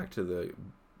callback to the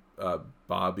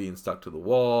Bob being stuck to the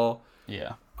wall.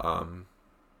 Yeah. I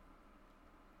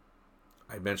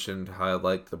mentioned how I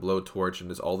like the blowtorch and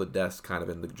just all the deaths kind of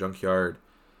in the junkyard.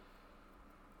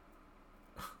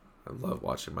 I love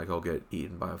watching Michael get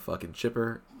eaten by a fucking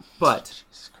chipper. But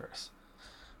Jesus Christ.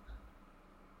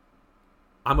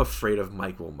 I'm afraid of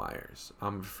Michael Myers.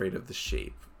 I'm afraid of the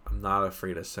shape. I'm not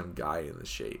afraid of some guy in the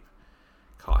shape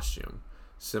costume.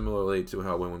 Similarly to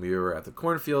how when we were at the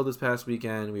cornfield this past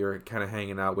weekend, we were kind of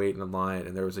hanging out, waiting in line,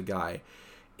 and there was a guy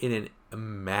in an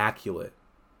immaculate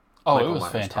Michael it was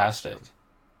Myers fantastic. Costume.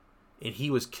 And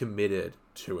he was committed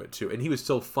to it, too. And he was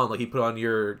so fun. Like, he put on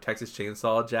your Texas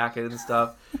Chainsaw jacket and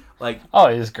stuff. Like,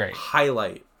 it was great.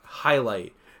 Highlight.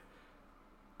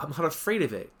 I'm not afraid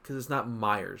of it, because it's not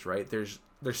Myers, right? There's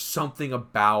something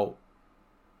about,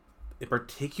 in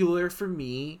particular for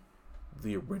me,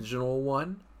 the original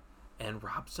one, and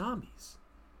Rob Zombie's.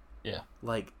 Yeah.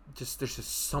 Like, there's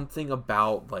just something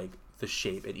about, like, the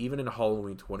shape. And even in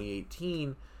Halloween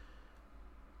 2018,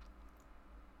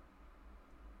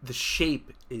 the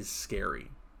shape is scary.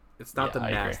 It's not the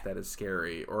mask that is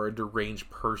scary, or a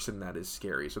deranged person that is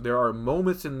scary. So there are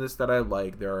moments in this that I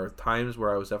like. There are times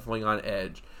where I was definitely on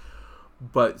edge.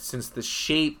 But since the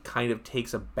shape kind of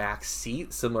takes a back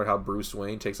seat, similar to how Bruce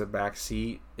Wayne takes a back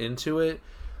seat into it,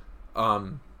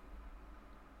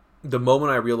 the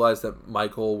moment I realized that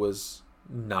Michael was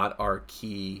not our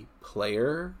key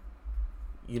player,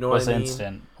 you know what I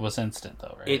mean? Was instant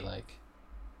though, right?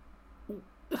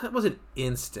 It wasn't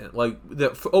instant. Like,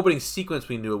 the opening sequence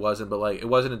we knew it wasn't, but like it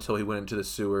wasn't until he went into the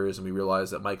sewers and we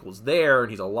realized that Michael's there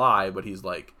and he's alive, but he's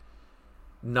like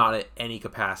not at any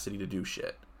capacity to do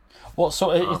shit. Well,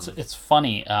 so it's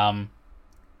funny.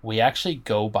 We actually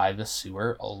go by the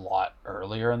sewer a lot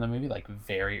earlier in the movie, like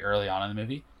very early on in the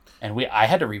movie, and I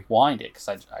had to rewind it because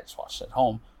I just watched it at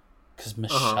home because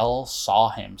Michelle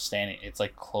saw him standing. It's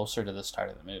like closer to the start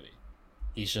of the movie.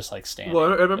 He's just like standing. Well,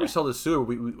 I remember we saw the sewer.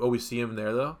 We always see him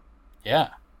there though. Yeah.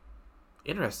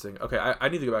 Interesting. Okay, I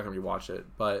need to go back and rewatch it,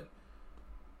 but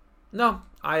no,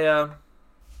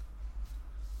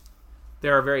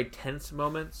 there are very tense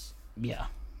moments. Yeah.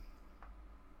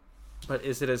 But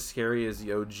is it as scary as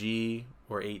the OG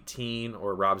or 18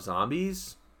 or Rob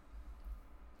Zombies?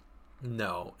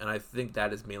 No, and I think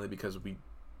that is mainly because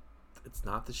it's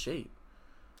not the shape.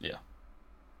 Yeah.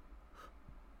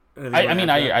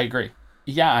 I agree.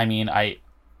 Yeah, I mean,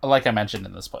 like I mentioned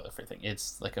in the spoiler-free thing,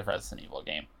 it's like a Resident Evil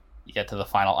game. You get to the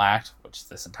final act, which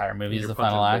this entire movie is the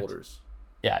final act. Boulders.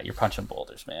 Yeah, you're punching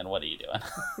boulders, man. What are you doing?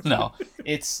 No,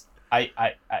 it's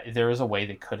there is a way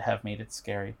they could have made it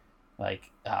scary. Like,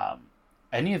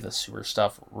 any of the sewer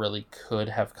stuff really could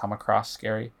have come across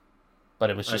scary, but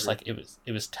it was just like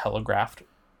it was telegraphed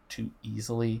too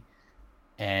easily.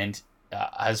 And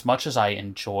as much as I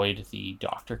enjoyed the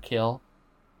doctor kill,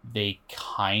 they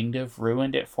kind of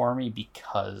ruined it for me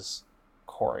because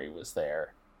Corey was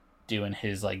there doing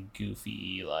his like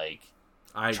goofy like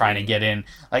trying to get in,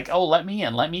 like, oh, let me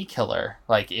in, let me kill her.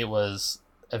 Like, it was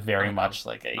very much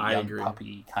like a young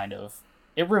puppy kind of.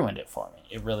 It ruined it for me.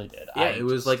 It really did. Yeah, it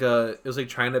was like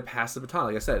trying to pass the baton.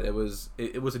 Like I said, it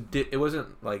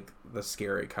wasn't like the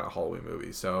scary kind of Halloween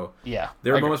movie. So yeah,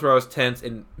 there were moments where I was tense,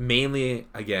 and mainly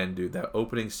again, dude, that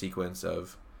opening sequence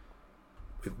of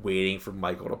waiting for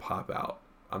Michael to pop out.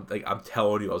 I'm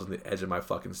telling you, I was on the edge of my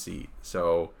fucking seat.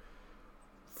 So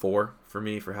 4 for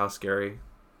me for how scary.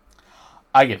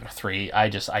 I give it a 3.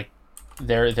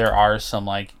 There are some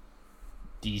like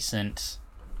decent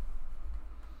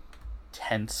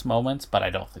tense moments, but I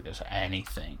don't think there's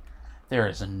anything. There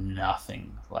is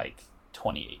nothing like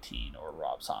 2018 or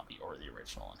Rob Zombie or the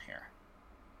original in here.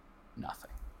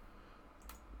 Nothing.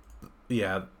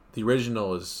 Yeah, the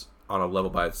original is on a level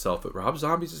by itself, but Rob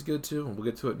Zombies is good too, and we'll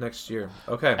get to it next year.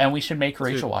 Okay. And we should make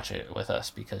Rachel watch it with us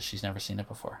because she's never seen it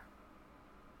before.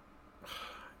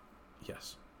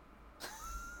 Yes.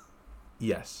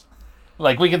 Yes.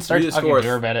 Like, we can start talking to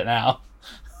her about it now.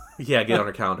 Yeah, get on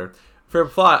her calendar. For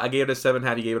plot, I gave it a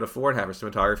 7.5. You gave it a 4.5. For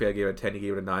cinematography, I gave it a 10. You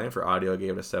gave it a 9. For audio, I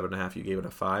gave it a 7.5. You gave it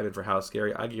a 5. And for How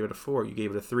Scary, I gave it a 4. You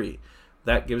gave it a 3.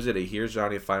 That gives it a Here's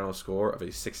Johnny final score of a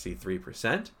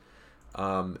 63%.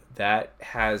 That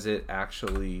has it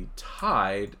actually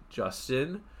tied,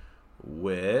 Justin,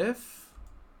 with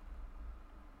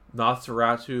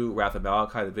Nosferatu, Wrath of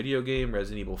Malachi, the video game,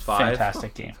 Resident Evil 5.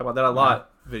 Fantastic game. Talk about that a lot.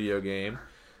 Video game.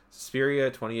 Suspiria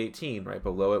 2018. Right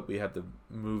below it, we have the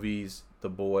movies The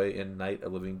Boy and Night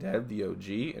of Living Dead, the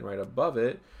OG. And right above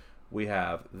it, we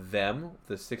have Them,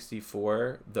 the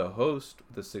 64, The Host,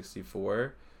 the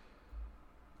 64,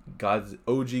 OG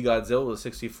Godzilla, the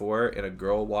 64, and A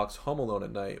Girl Walks Home Alone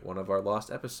at Night, one of our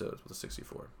lost episodes, with a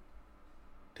 64.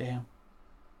 Damn.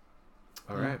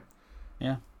 All right.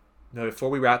 Yeah. Now, before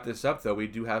we wrap this up, though, we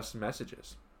do have some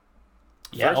messages.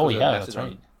 Yeah. First, That's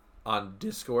right. On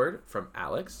Discord from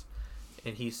Alex,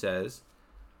 and he says,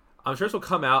 I'm sure this will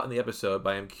come out in the episode,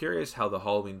 but I am curious how the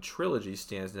Halloween trilogy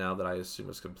stands now that I assume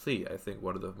is complete. I think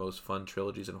one of the most fun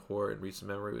trilogies in horror in recent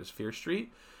memory was Fear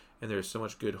Street, and there's so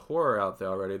much good horror out there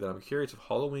already that I'm curious if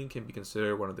Halloween can be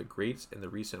considered one of the greats in the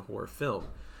recent horror film.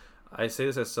 I say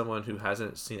this as someone who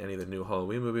hasn't seen any of the new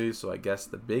Halloween movies, so I guess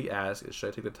the big ask is, should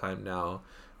I take the time now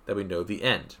that we know the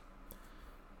end?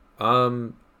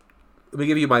 Let me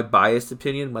give you my biased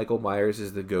opinion. Michael Myers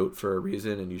is the GOAT for a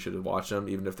reason, and you should watch them.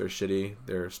 Even if they're shitty,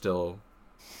 they're still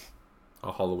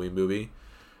a Halloween movie.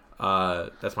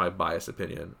 That's my biased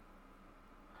opinion.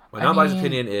 My non-biased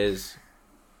opinion is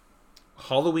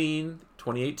Halloween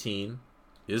 2018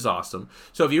 is awesome.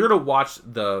 So if you were to watch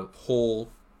this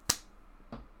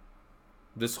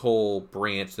whole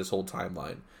branch, this whole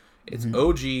timeline, it's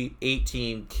OG,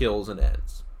 18, kills, and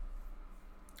ends.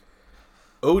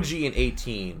 OG and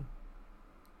 18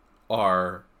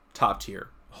 are top tier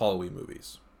Halloween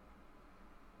movies.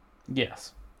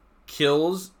 Yes.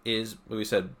 Kills is, what we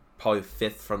said, probably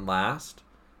fifth from last,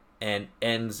 and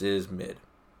ends is mid.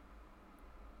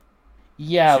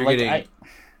 Yeah, so like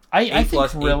I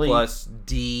think really A plus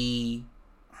D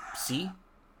C.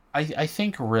 I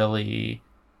think really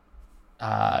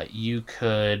you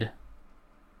could,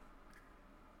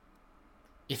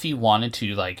 if you wanted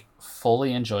to like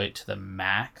fully enjoy it to the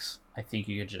max, I think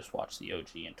you could just watch the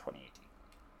OG in 2018.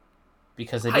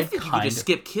 Because they did you could just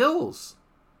skip kills.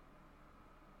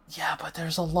 Yeah, but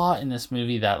there's a lot in this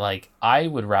movie that, like, I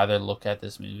would rather look at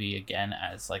this movie again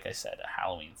as, like I said, a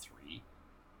Halloween 3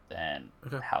 than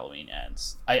Halloween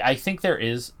Ends. I think there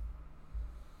is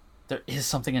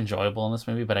something enjoyable in this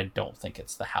movie, but I don't think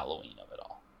it's the Halloween of it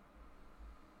all.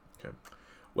 Okay.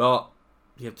 Well,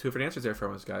 you have two different answers there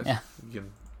from us, guys. Yeah.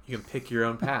 You can pick your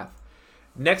own path.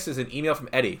 Next is an email from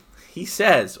Eddie. He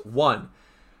says, 1,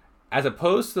 as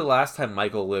opposed to the last time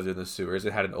Michael lived in the sewers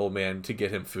and had an old man to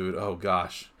get him food, oh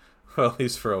gosh, well, at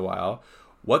least for a while,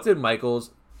 what did Michael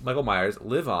Myers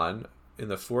live on in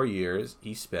the 4 years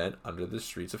he spent under the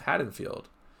streets of Haddonfield?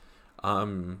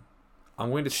 I'm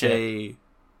going to say...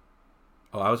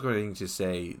 Oh, I was going to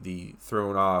say the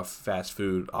thrown off fast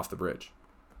food off the bridge.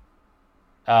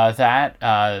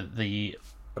 The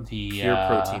pure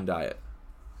protein diet.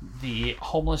 The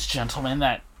homeless gentleman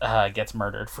that gets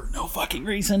murdered for no fucking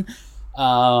reason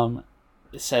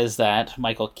says that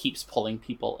Michael keeps pulling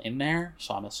people in there,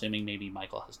 so I'm assuming maybe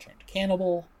Michael has turned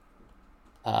cannibal.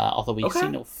 Although we see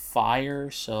no fire,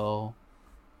 so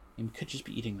he could just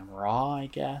be eating them raw, I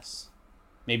guess.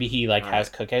 Maybe he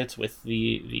has cookouts with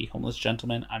the homeless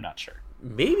gentleman. I'm not sure.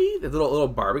 Maybe the little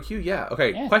barbecue. Yeah.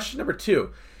 Okay. Yeah. Question number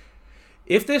 2.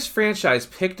 If this franchise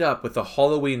picked up with the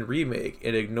Halloween remake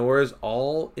and ignores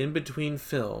all in-between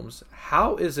films,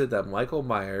 how is it that Michael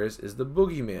Myers is the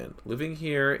boogeyman? Living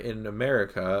here in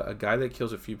America, a guy that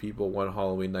kills a few people one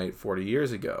Halloween night 40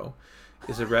 years ago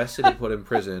is arrested and put in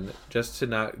prison just to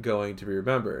not going to be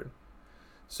remembered.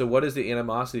 So what is the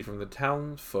animosity from the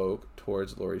townfolk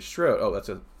towards Laurie Strode? Oh,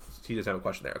 he does have a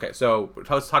question there. Okay, so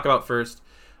let's talk about first,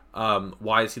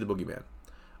 why is he the boogeyman?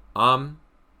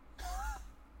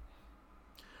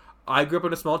 I grew up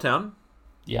in a small town.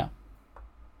 Yeah.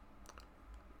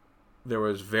 There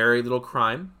was very little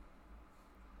crime,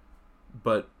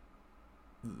 but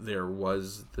there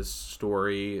was this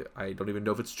story. I don't even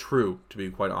know if it's true, to be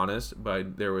quite honest,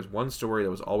 but there was one story that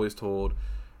was always told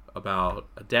about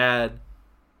a dad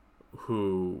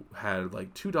who had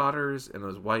 2 daughters and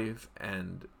his wife,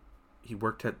 and he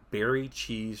worked at Berry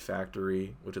Cheese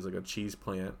Factory, which is a cheese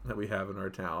plant that we have in our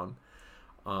town.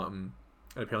 And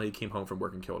apparently he came home from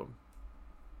work and killed him.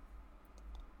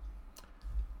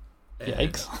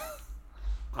 Yikes.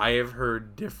 I have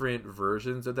heard different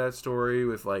versions of that story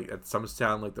with some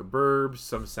sound like The Burbs,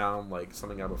 some sound like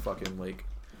something out of a fucking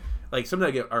some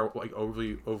that are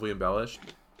overly embellished.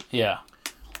 Yeah.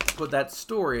 But that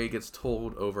story gets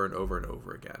told over and over and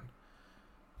over again.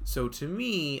 So to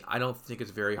me, I don't think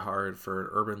it's very hard for an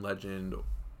urban legend,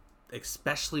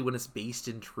 especially when it's based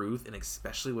in truth, and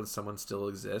especially when someone still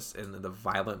exists, and in the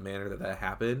violent manner that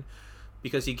happened,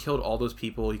 because he killed all those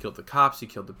people. He killed the cops. He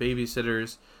killed the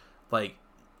babysitters. Like,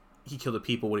 he killed the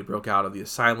people when he broke out of the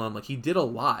asylum. Like, he did a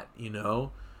lot, you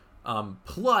know?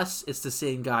 Plus, it's the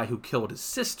same guy who killed his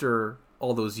sister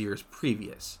all those years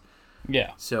previous.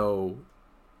 Yeah. So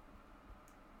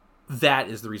that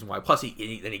is the reason why. Plus, then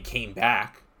he came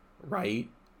back, right,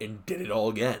 and did it all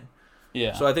again.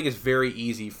 Yeah. So I think it's very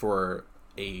easy for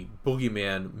a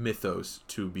boogeyman mythos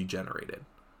to be generated.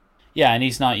 Yeah, and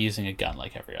he's not using a gun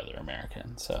like every other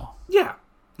American, so... Yeah.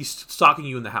 He's stalking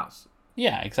you in the house.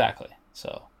 Yeah, exactly.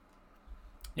 So...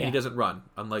 Yeah. And he doesn't run,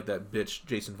 unlike that bitch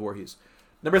Jason Voorhees.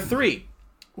 Number 3.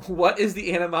 What is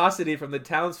the animosity from the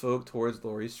townsfolk towards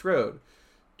Laurie Strode?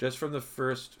 Just from the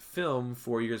first film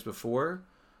 4 years before.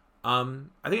 I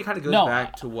think it kind of goes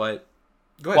back to what...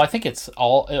 Go ahead. Well, I think it's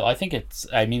all... I think it's...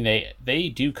 I mean, they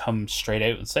do come straight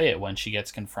out and say it when she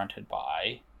gets confronted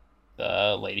by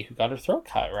the lady who got her throat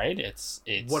cut, right? It's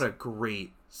What a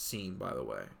great scene, by the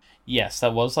way. Yes,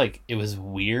 that was like... It was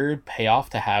weird payoff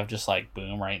to have just like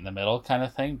boom right in the middle kind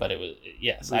of thing, but it was...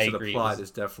 Yes, I agree. The plot is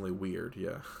definitely weird,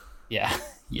 yeah. Yeah.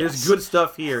 There's good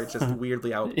stuff here. It's just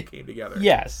weirdly how it came together.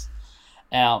 Yes.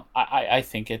 I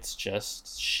think it's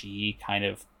just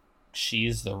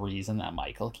she's the reason that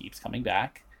Michael keeps coming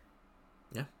back.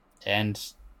 Yeah. And,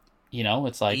 you know,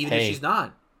 it's like, even if she's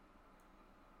not.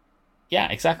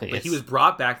 Yeah, exactly. But he was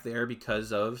brought back there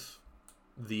because of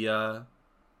the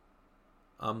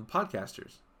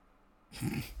podcasters.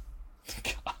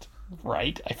 God.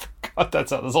 Right? I forgot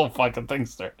that's how this whole fucking thing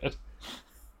started.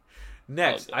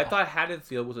 Next, I thought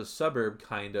Haddonfield was a suburb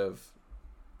kind of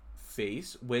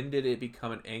face. When did it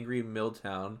become an angry mill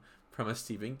town from a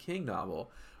Stephen King novel?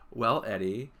 Well,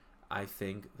 Eddie, I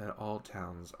think that all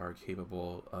towns are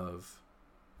capable of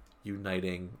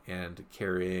uniting and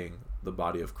carrying the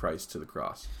body of Christ to the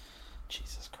cross.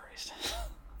 Jesus Christ.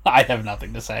 I have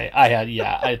nothing to say.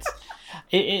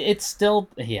 It's still,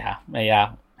 yeah.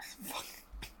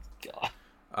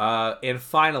 God. And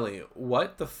finally,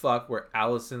 what the fuck were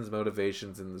Allison's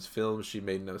motivations in this film? She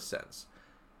made no sense.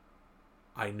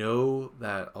 I know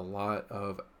that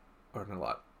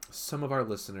some of our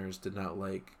listeners did not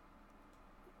like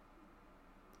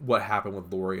what happened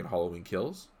with Laurie in Halloween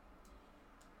Kills.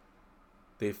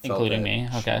 They felt including me.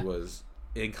 Okay. She was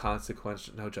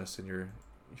inconsequential. No, Justin, you're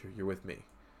with me.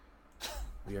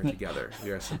 We are together.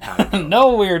 We are simpatico.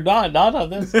 No, we're not. Not on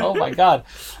this. Oh my God.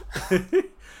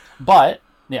 But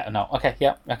yeah, no. Okay.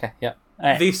 Yeah. Okay. Yeah.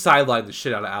 Right. They sidelined the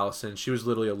shit out of Allison. She was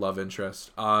literally a love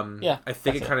interest. Yeah. I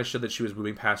think it kind of showed that she was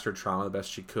moving past her trauma the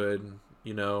best she could,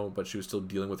 you know, but she was still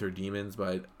dealing with her demons.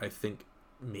 But I think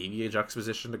maybe a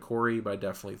juxtaposition to Corey, but I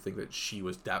definitely think that she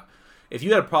was if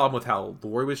you had a problem with how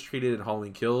Laurie was treated in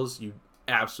Halloween Kills, you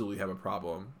absolutely have a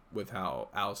problem with how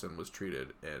Allison was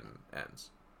treated in Ends.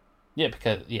 Yeah,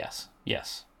 because yes,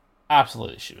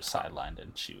 absolutely, she was sidelined,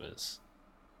 and she was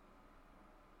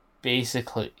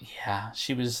basically, yeah,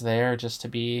 she was there just to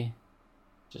be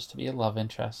a love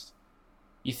interest.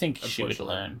 You think she would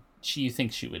learn? You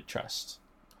think she would trust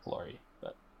Laurie,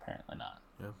 but apparently not.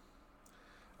 Yeah.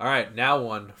 All right, now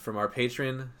one from our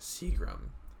patron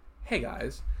Seagram. Hey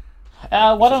guys.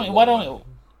 Why don't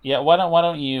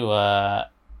you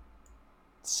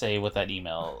say what that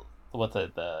email, what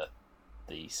the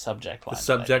subject line? The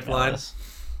subject line.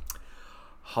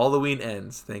 Halloween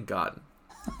Ends. Thank God.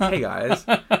 Hey guys,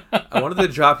 I wanted to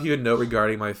drop you a note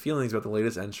regarding my feelings about the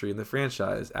latest entry in the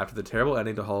franchise. After the terrible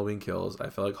ending to Halloween Kills, I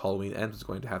felt like Halloween Ends was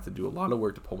going to have to do a lot of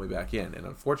work to pull me back in, and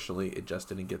unfortunately, it just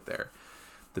didn't get there.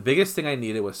 The biggest thing I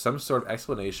needed was some sort of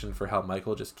explanation for how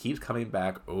Michael just keeps coming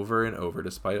back over and over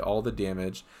despite all the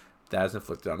damage that is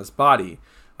inflicted on his body.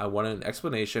 I wanted an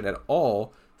explanation at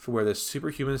all for where the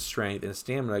superhuman strength and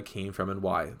stamina came from and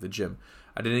why. The gym.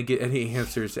 I didn't get any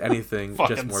answers to anything,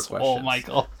 just more questions. Oh,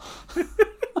 Michael.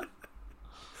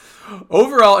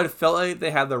 Overall, it felt like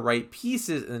they had the right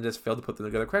pieces and just failed to put them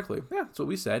together correctly. Yeah, that's what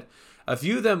we said. A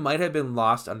few of them might have been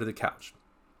lost under the couch.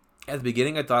 At the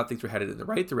beginning, I thought things were headed in the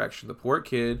right direction. The poor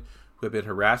kid who had been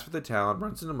harassed with the town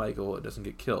runs into Michael and doesn't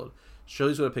get killed.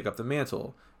 Shirley's going to pick up the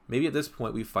mantle. Maybe at this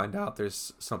point we find out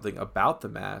there's something about the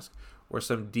mask or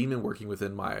some demon working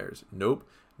within Myers. Nope,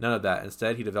 none of that.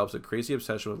 Instead, he develops a crazy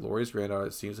obsession with Laurie's granddaughter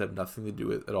that seems to have nothing to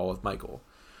do at all with Michael.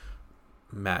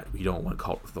 Matt, we don't want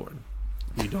Cult of Thorn.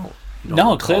 We don't.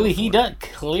 No, clearly he does.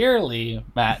 Clearly,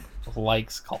 Matt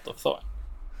likes Cult of Thorn.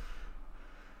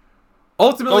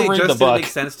 Ultimately, it just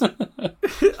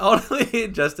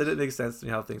didn't make sense to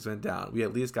me how things went down. We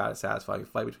at least got a satisfying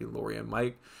fight between Laurie and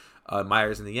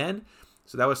Myers in the end.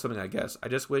 So that was something, I guess. I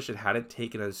just wish it hadn't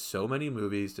taken us so many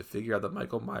movies to figure out that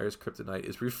Michael Myers' kryptonite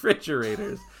is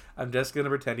refrigerators. I'm just going to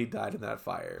pretend he died in that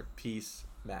fire. Peace,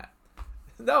 Matt.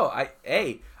 No, I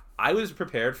was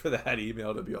prepared for that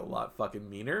email to be a lot fucking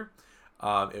meaner.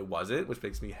 It wasn't, which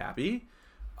makes me happy.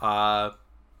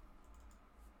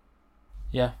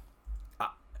 Yeah.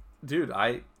 Dude,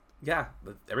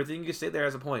 everything you say there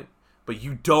has a point. But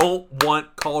you don't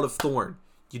want Call of Thorn.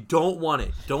 You don't want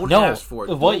it. Don't ask for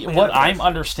it. What I'm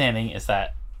understanding is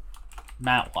that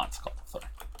Matt wants Call of Thorn.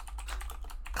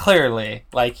 Clearly,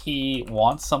 like, he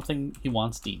wants something. He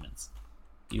wants demons.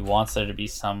 He wants there to be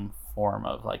some form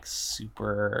of, like,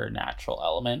 supernatural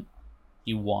element.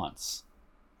 He wants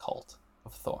Cult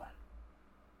of Thorn.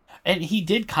 And he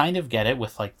did kind of get it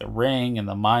with, like, the ring and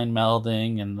the mind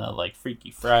melding and the, like,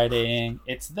 Freaky Friday.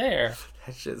 It's there.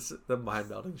 The mind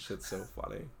melding shit's so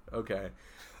funny. Okay.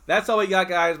 That's all we got,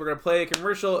 guys. We're going to play a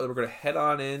commercial and we're going to head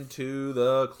on into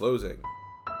the closing.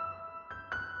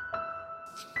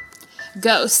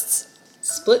 Ghosts.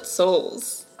 Split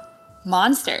souls.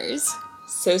 Monsters.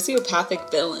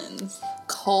 Sociopathic villains.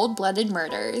 Cold-blooded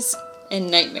murders. And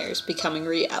nightmares becoming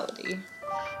reality.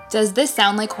 Does this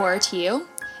sound like horror to you?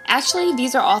 Actually,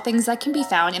 these are all things that can be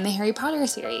found in the Harry Potter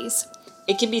series.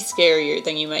 It can be scarier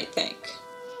than you might think.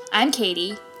 I'm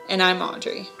Katie. And I'm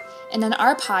Audrey. And on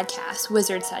our podcast,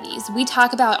 Wizard Studies, we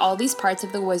talk about all these parts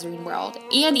of the wizarding world,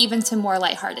 and even some more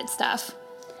lighthearted stuff.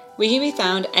 We can be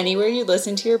found anywhere you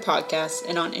listen to your podcasts,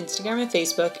 and on Instagram and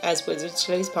Facebook as Wizard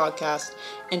Studies Podcast,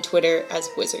 and Twitter as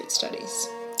Wizard Studies.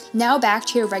 Now back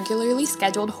to your regularly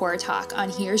scheduled horror talk on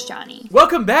Here's Johnny.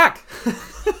 Welcome back!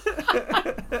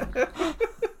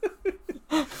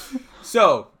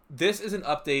 So, this is an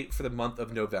update for the month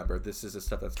of November. This is the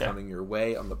stuff that's coming your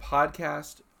way on the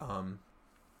podcast.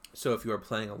 So if you are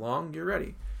playing along, you're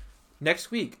ready. Next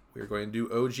week, we're going to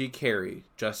do OG Carrie.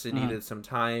 Justin needed some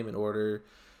time in order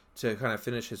to kind of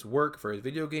finish his work for his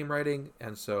video game writing,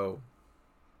 and so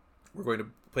we're going to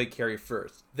play Carrie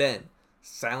first. Then,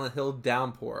 Silent Hill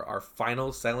Downpour, our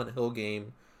final Silent Hill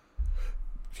game,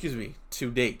 to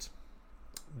date.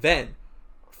 Then,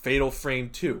 Fatal Frame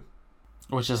 2.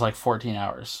 Which is like 14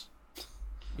 hours.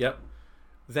 Yep.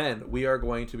 Then we are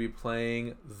going to be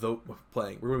we're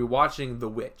going to be watching The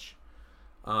Witch.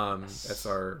 That's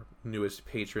our newest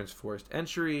Patrons Forced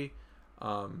entry.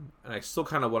 And I still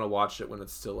kind of want to watch it when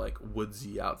it's still like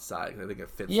woodsy outside. I think it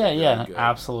fits. Yeah,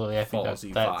 absolutely. I think that's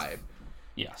vibe.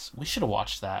 Yes, we should have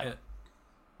watched that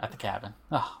at the cabin.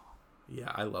 Oh.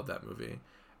 Yeah, I love that movie.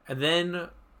 And then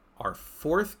our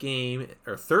third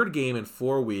game in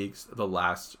 4 weeks, The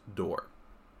Last Door.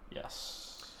 Yes.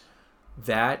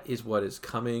 That is what is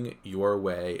coming your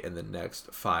way in the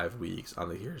next 5 weeks on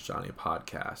the Here's Johnny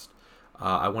podcast.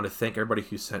 I want to thank everybody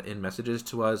who sent in messages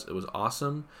to us. It was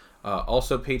awesome.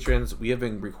 Also, patrons, we have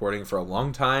been recording for a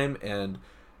long time, and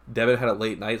Devin had a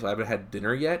late night, so I haven't had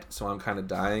dinner yet, so I'm kind of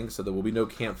dying, so there will be no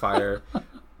campfire.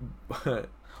 But,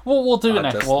 we'll do it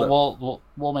next. We'll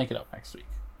make it up next week.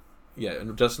 Yeah,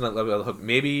 and Justin let me on the hook.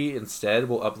 Maybe instead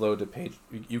we'll upload to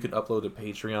you can upload to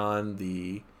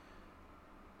Patreon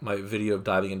my video of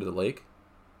diving into the lake.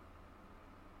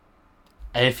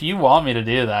 If you want me to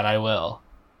do that, I will.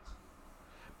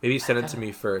 Maybe send it to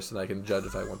me first, and I can judge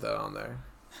if I want that on there.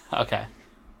 Okay.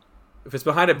 If it's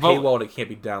behind a paywall and it can't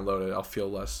be downloaded, I'll feel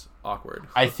less awkward.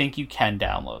 I think you can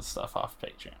download stuff off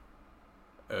Patreon.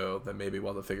 Oh, then maybe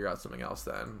we'll have to figure out something else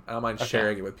then. I don't mind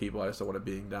sharing it with people. I just don't want it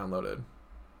being downloaded.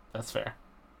 That's fair.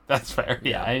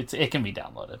 Yeah, it can be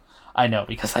downloaded. I know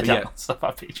because I download stuff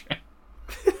off Patreon.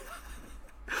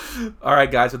 All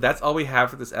right, guys. So that's all we have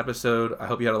for this episode. I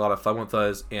hope you had a lot of fun with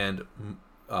us. And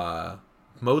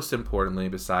most importantly,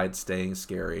 besides staying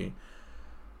scary,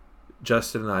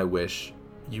 Justin and I wish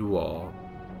you all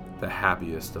the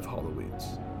happiest of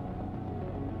Halloweens.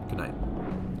 Good night.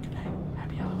 Good night.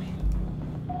 Happy Halloween.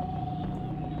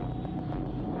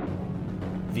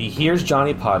 The Here's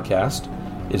Johnny podcast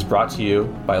is brought to you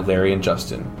by Larry and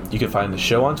Justin. You can find the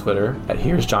show on Twitter at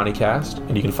Here's Johnny Cast,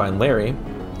 and you can find Larry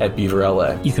at Beaver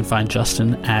LA. You can find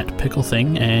Justin at Pickle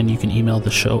Thing, and you can email the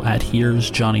show at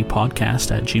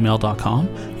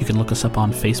here'sjohnnypodcast@gmail.com. You can look us up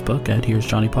on Facebook at Here's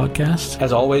Johnny Podcast.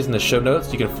 As always, in the show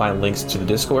notes, you can find links to the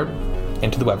Discord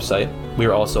and to the website. We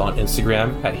are also on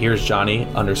Instagram at Here's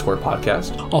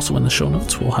Johnny_podcast. Also in the show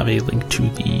notes, we'll have a link to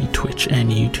the Twitch and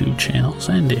YouTube channels.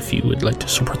 And if you would like to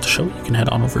support the show, you can head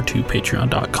on over to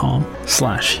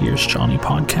patreon.com/Here's Johnny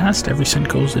Podcast. Every cent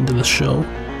goes into the show.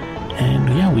 And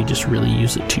yeah, we just really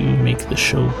use it to make the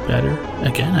show better.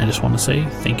 Again, I just want to say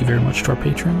thank you very much to our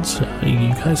patrons.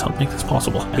 You guys help make this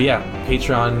possible. But yeah,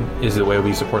 Patreon is the way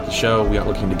we support the show. We aren't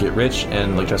looking to get rich,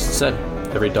 and like Justin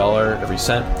said, every dollar, every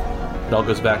cent, it all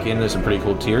goes back into some pretty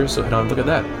cool tiers, so head on and look at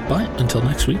that. But until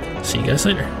next week, see you guys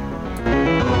later.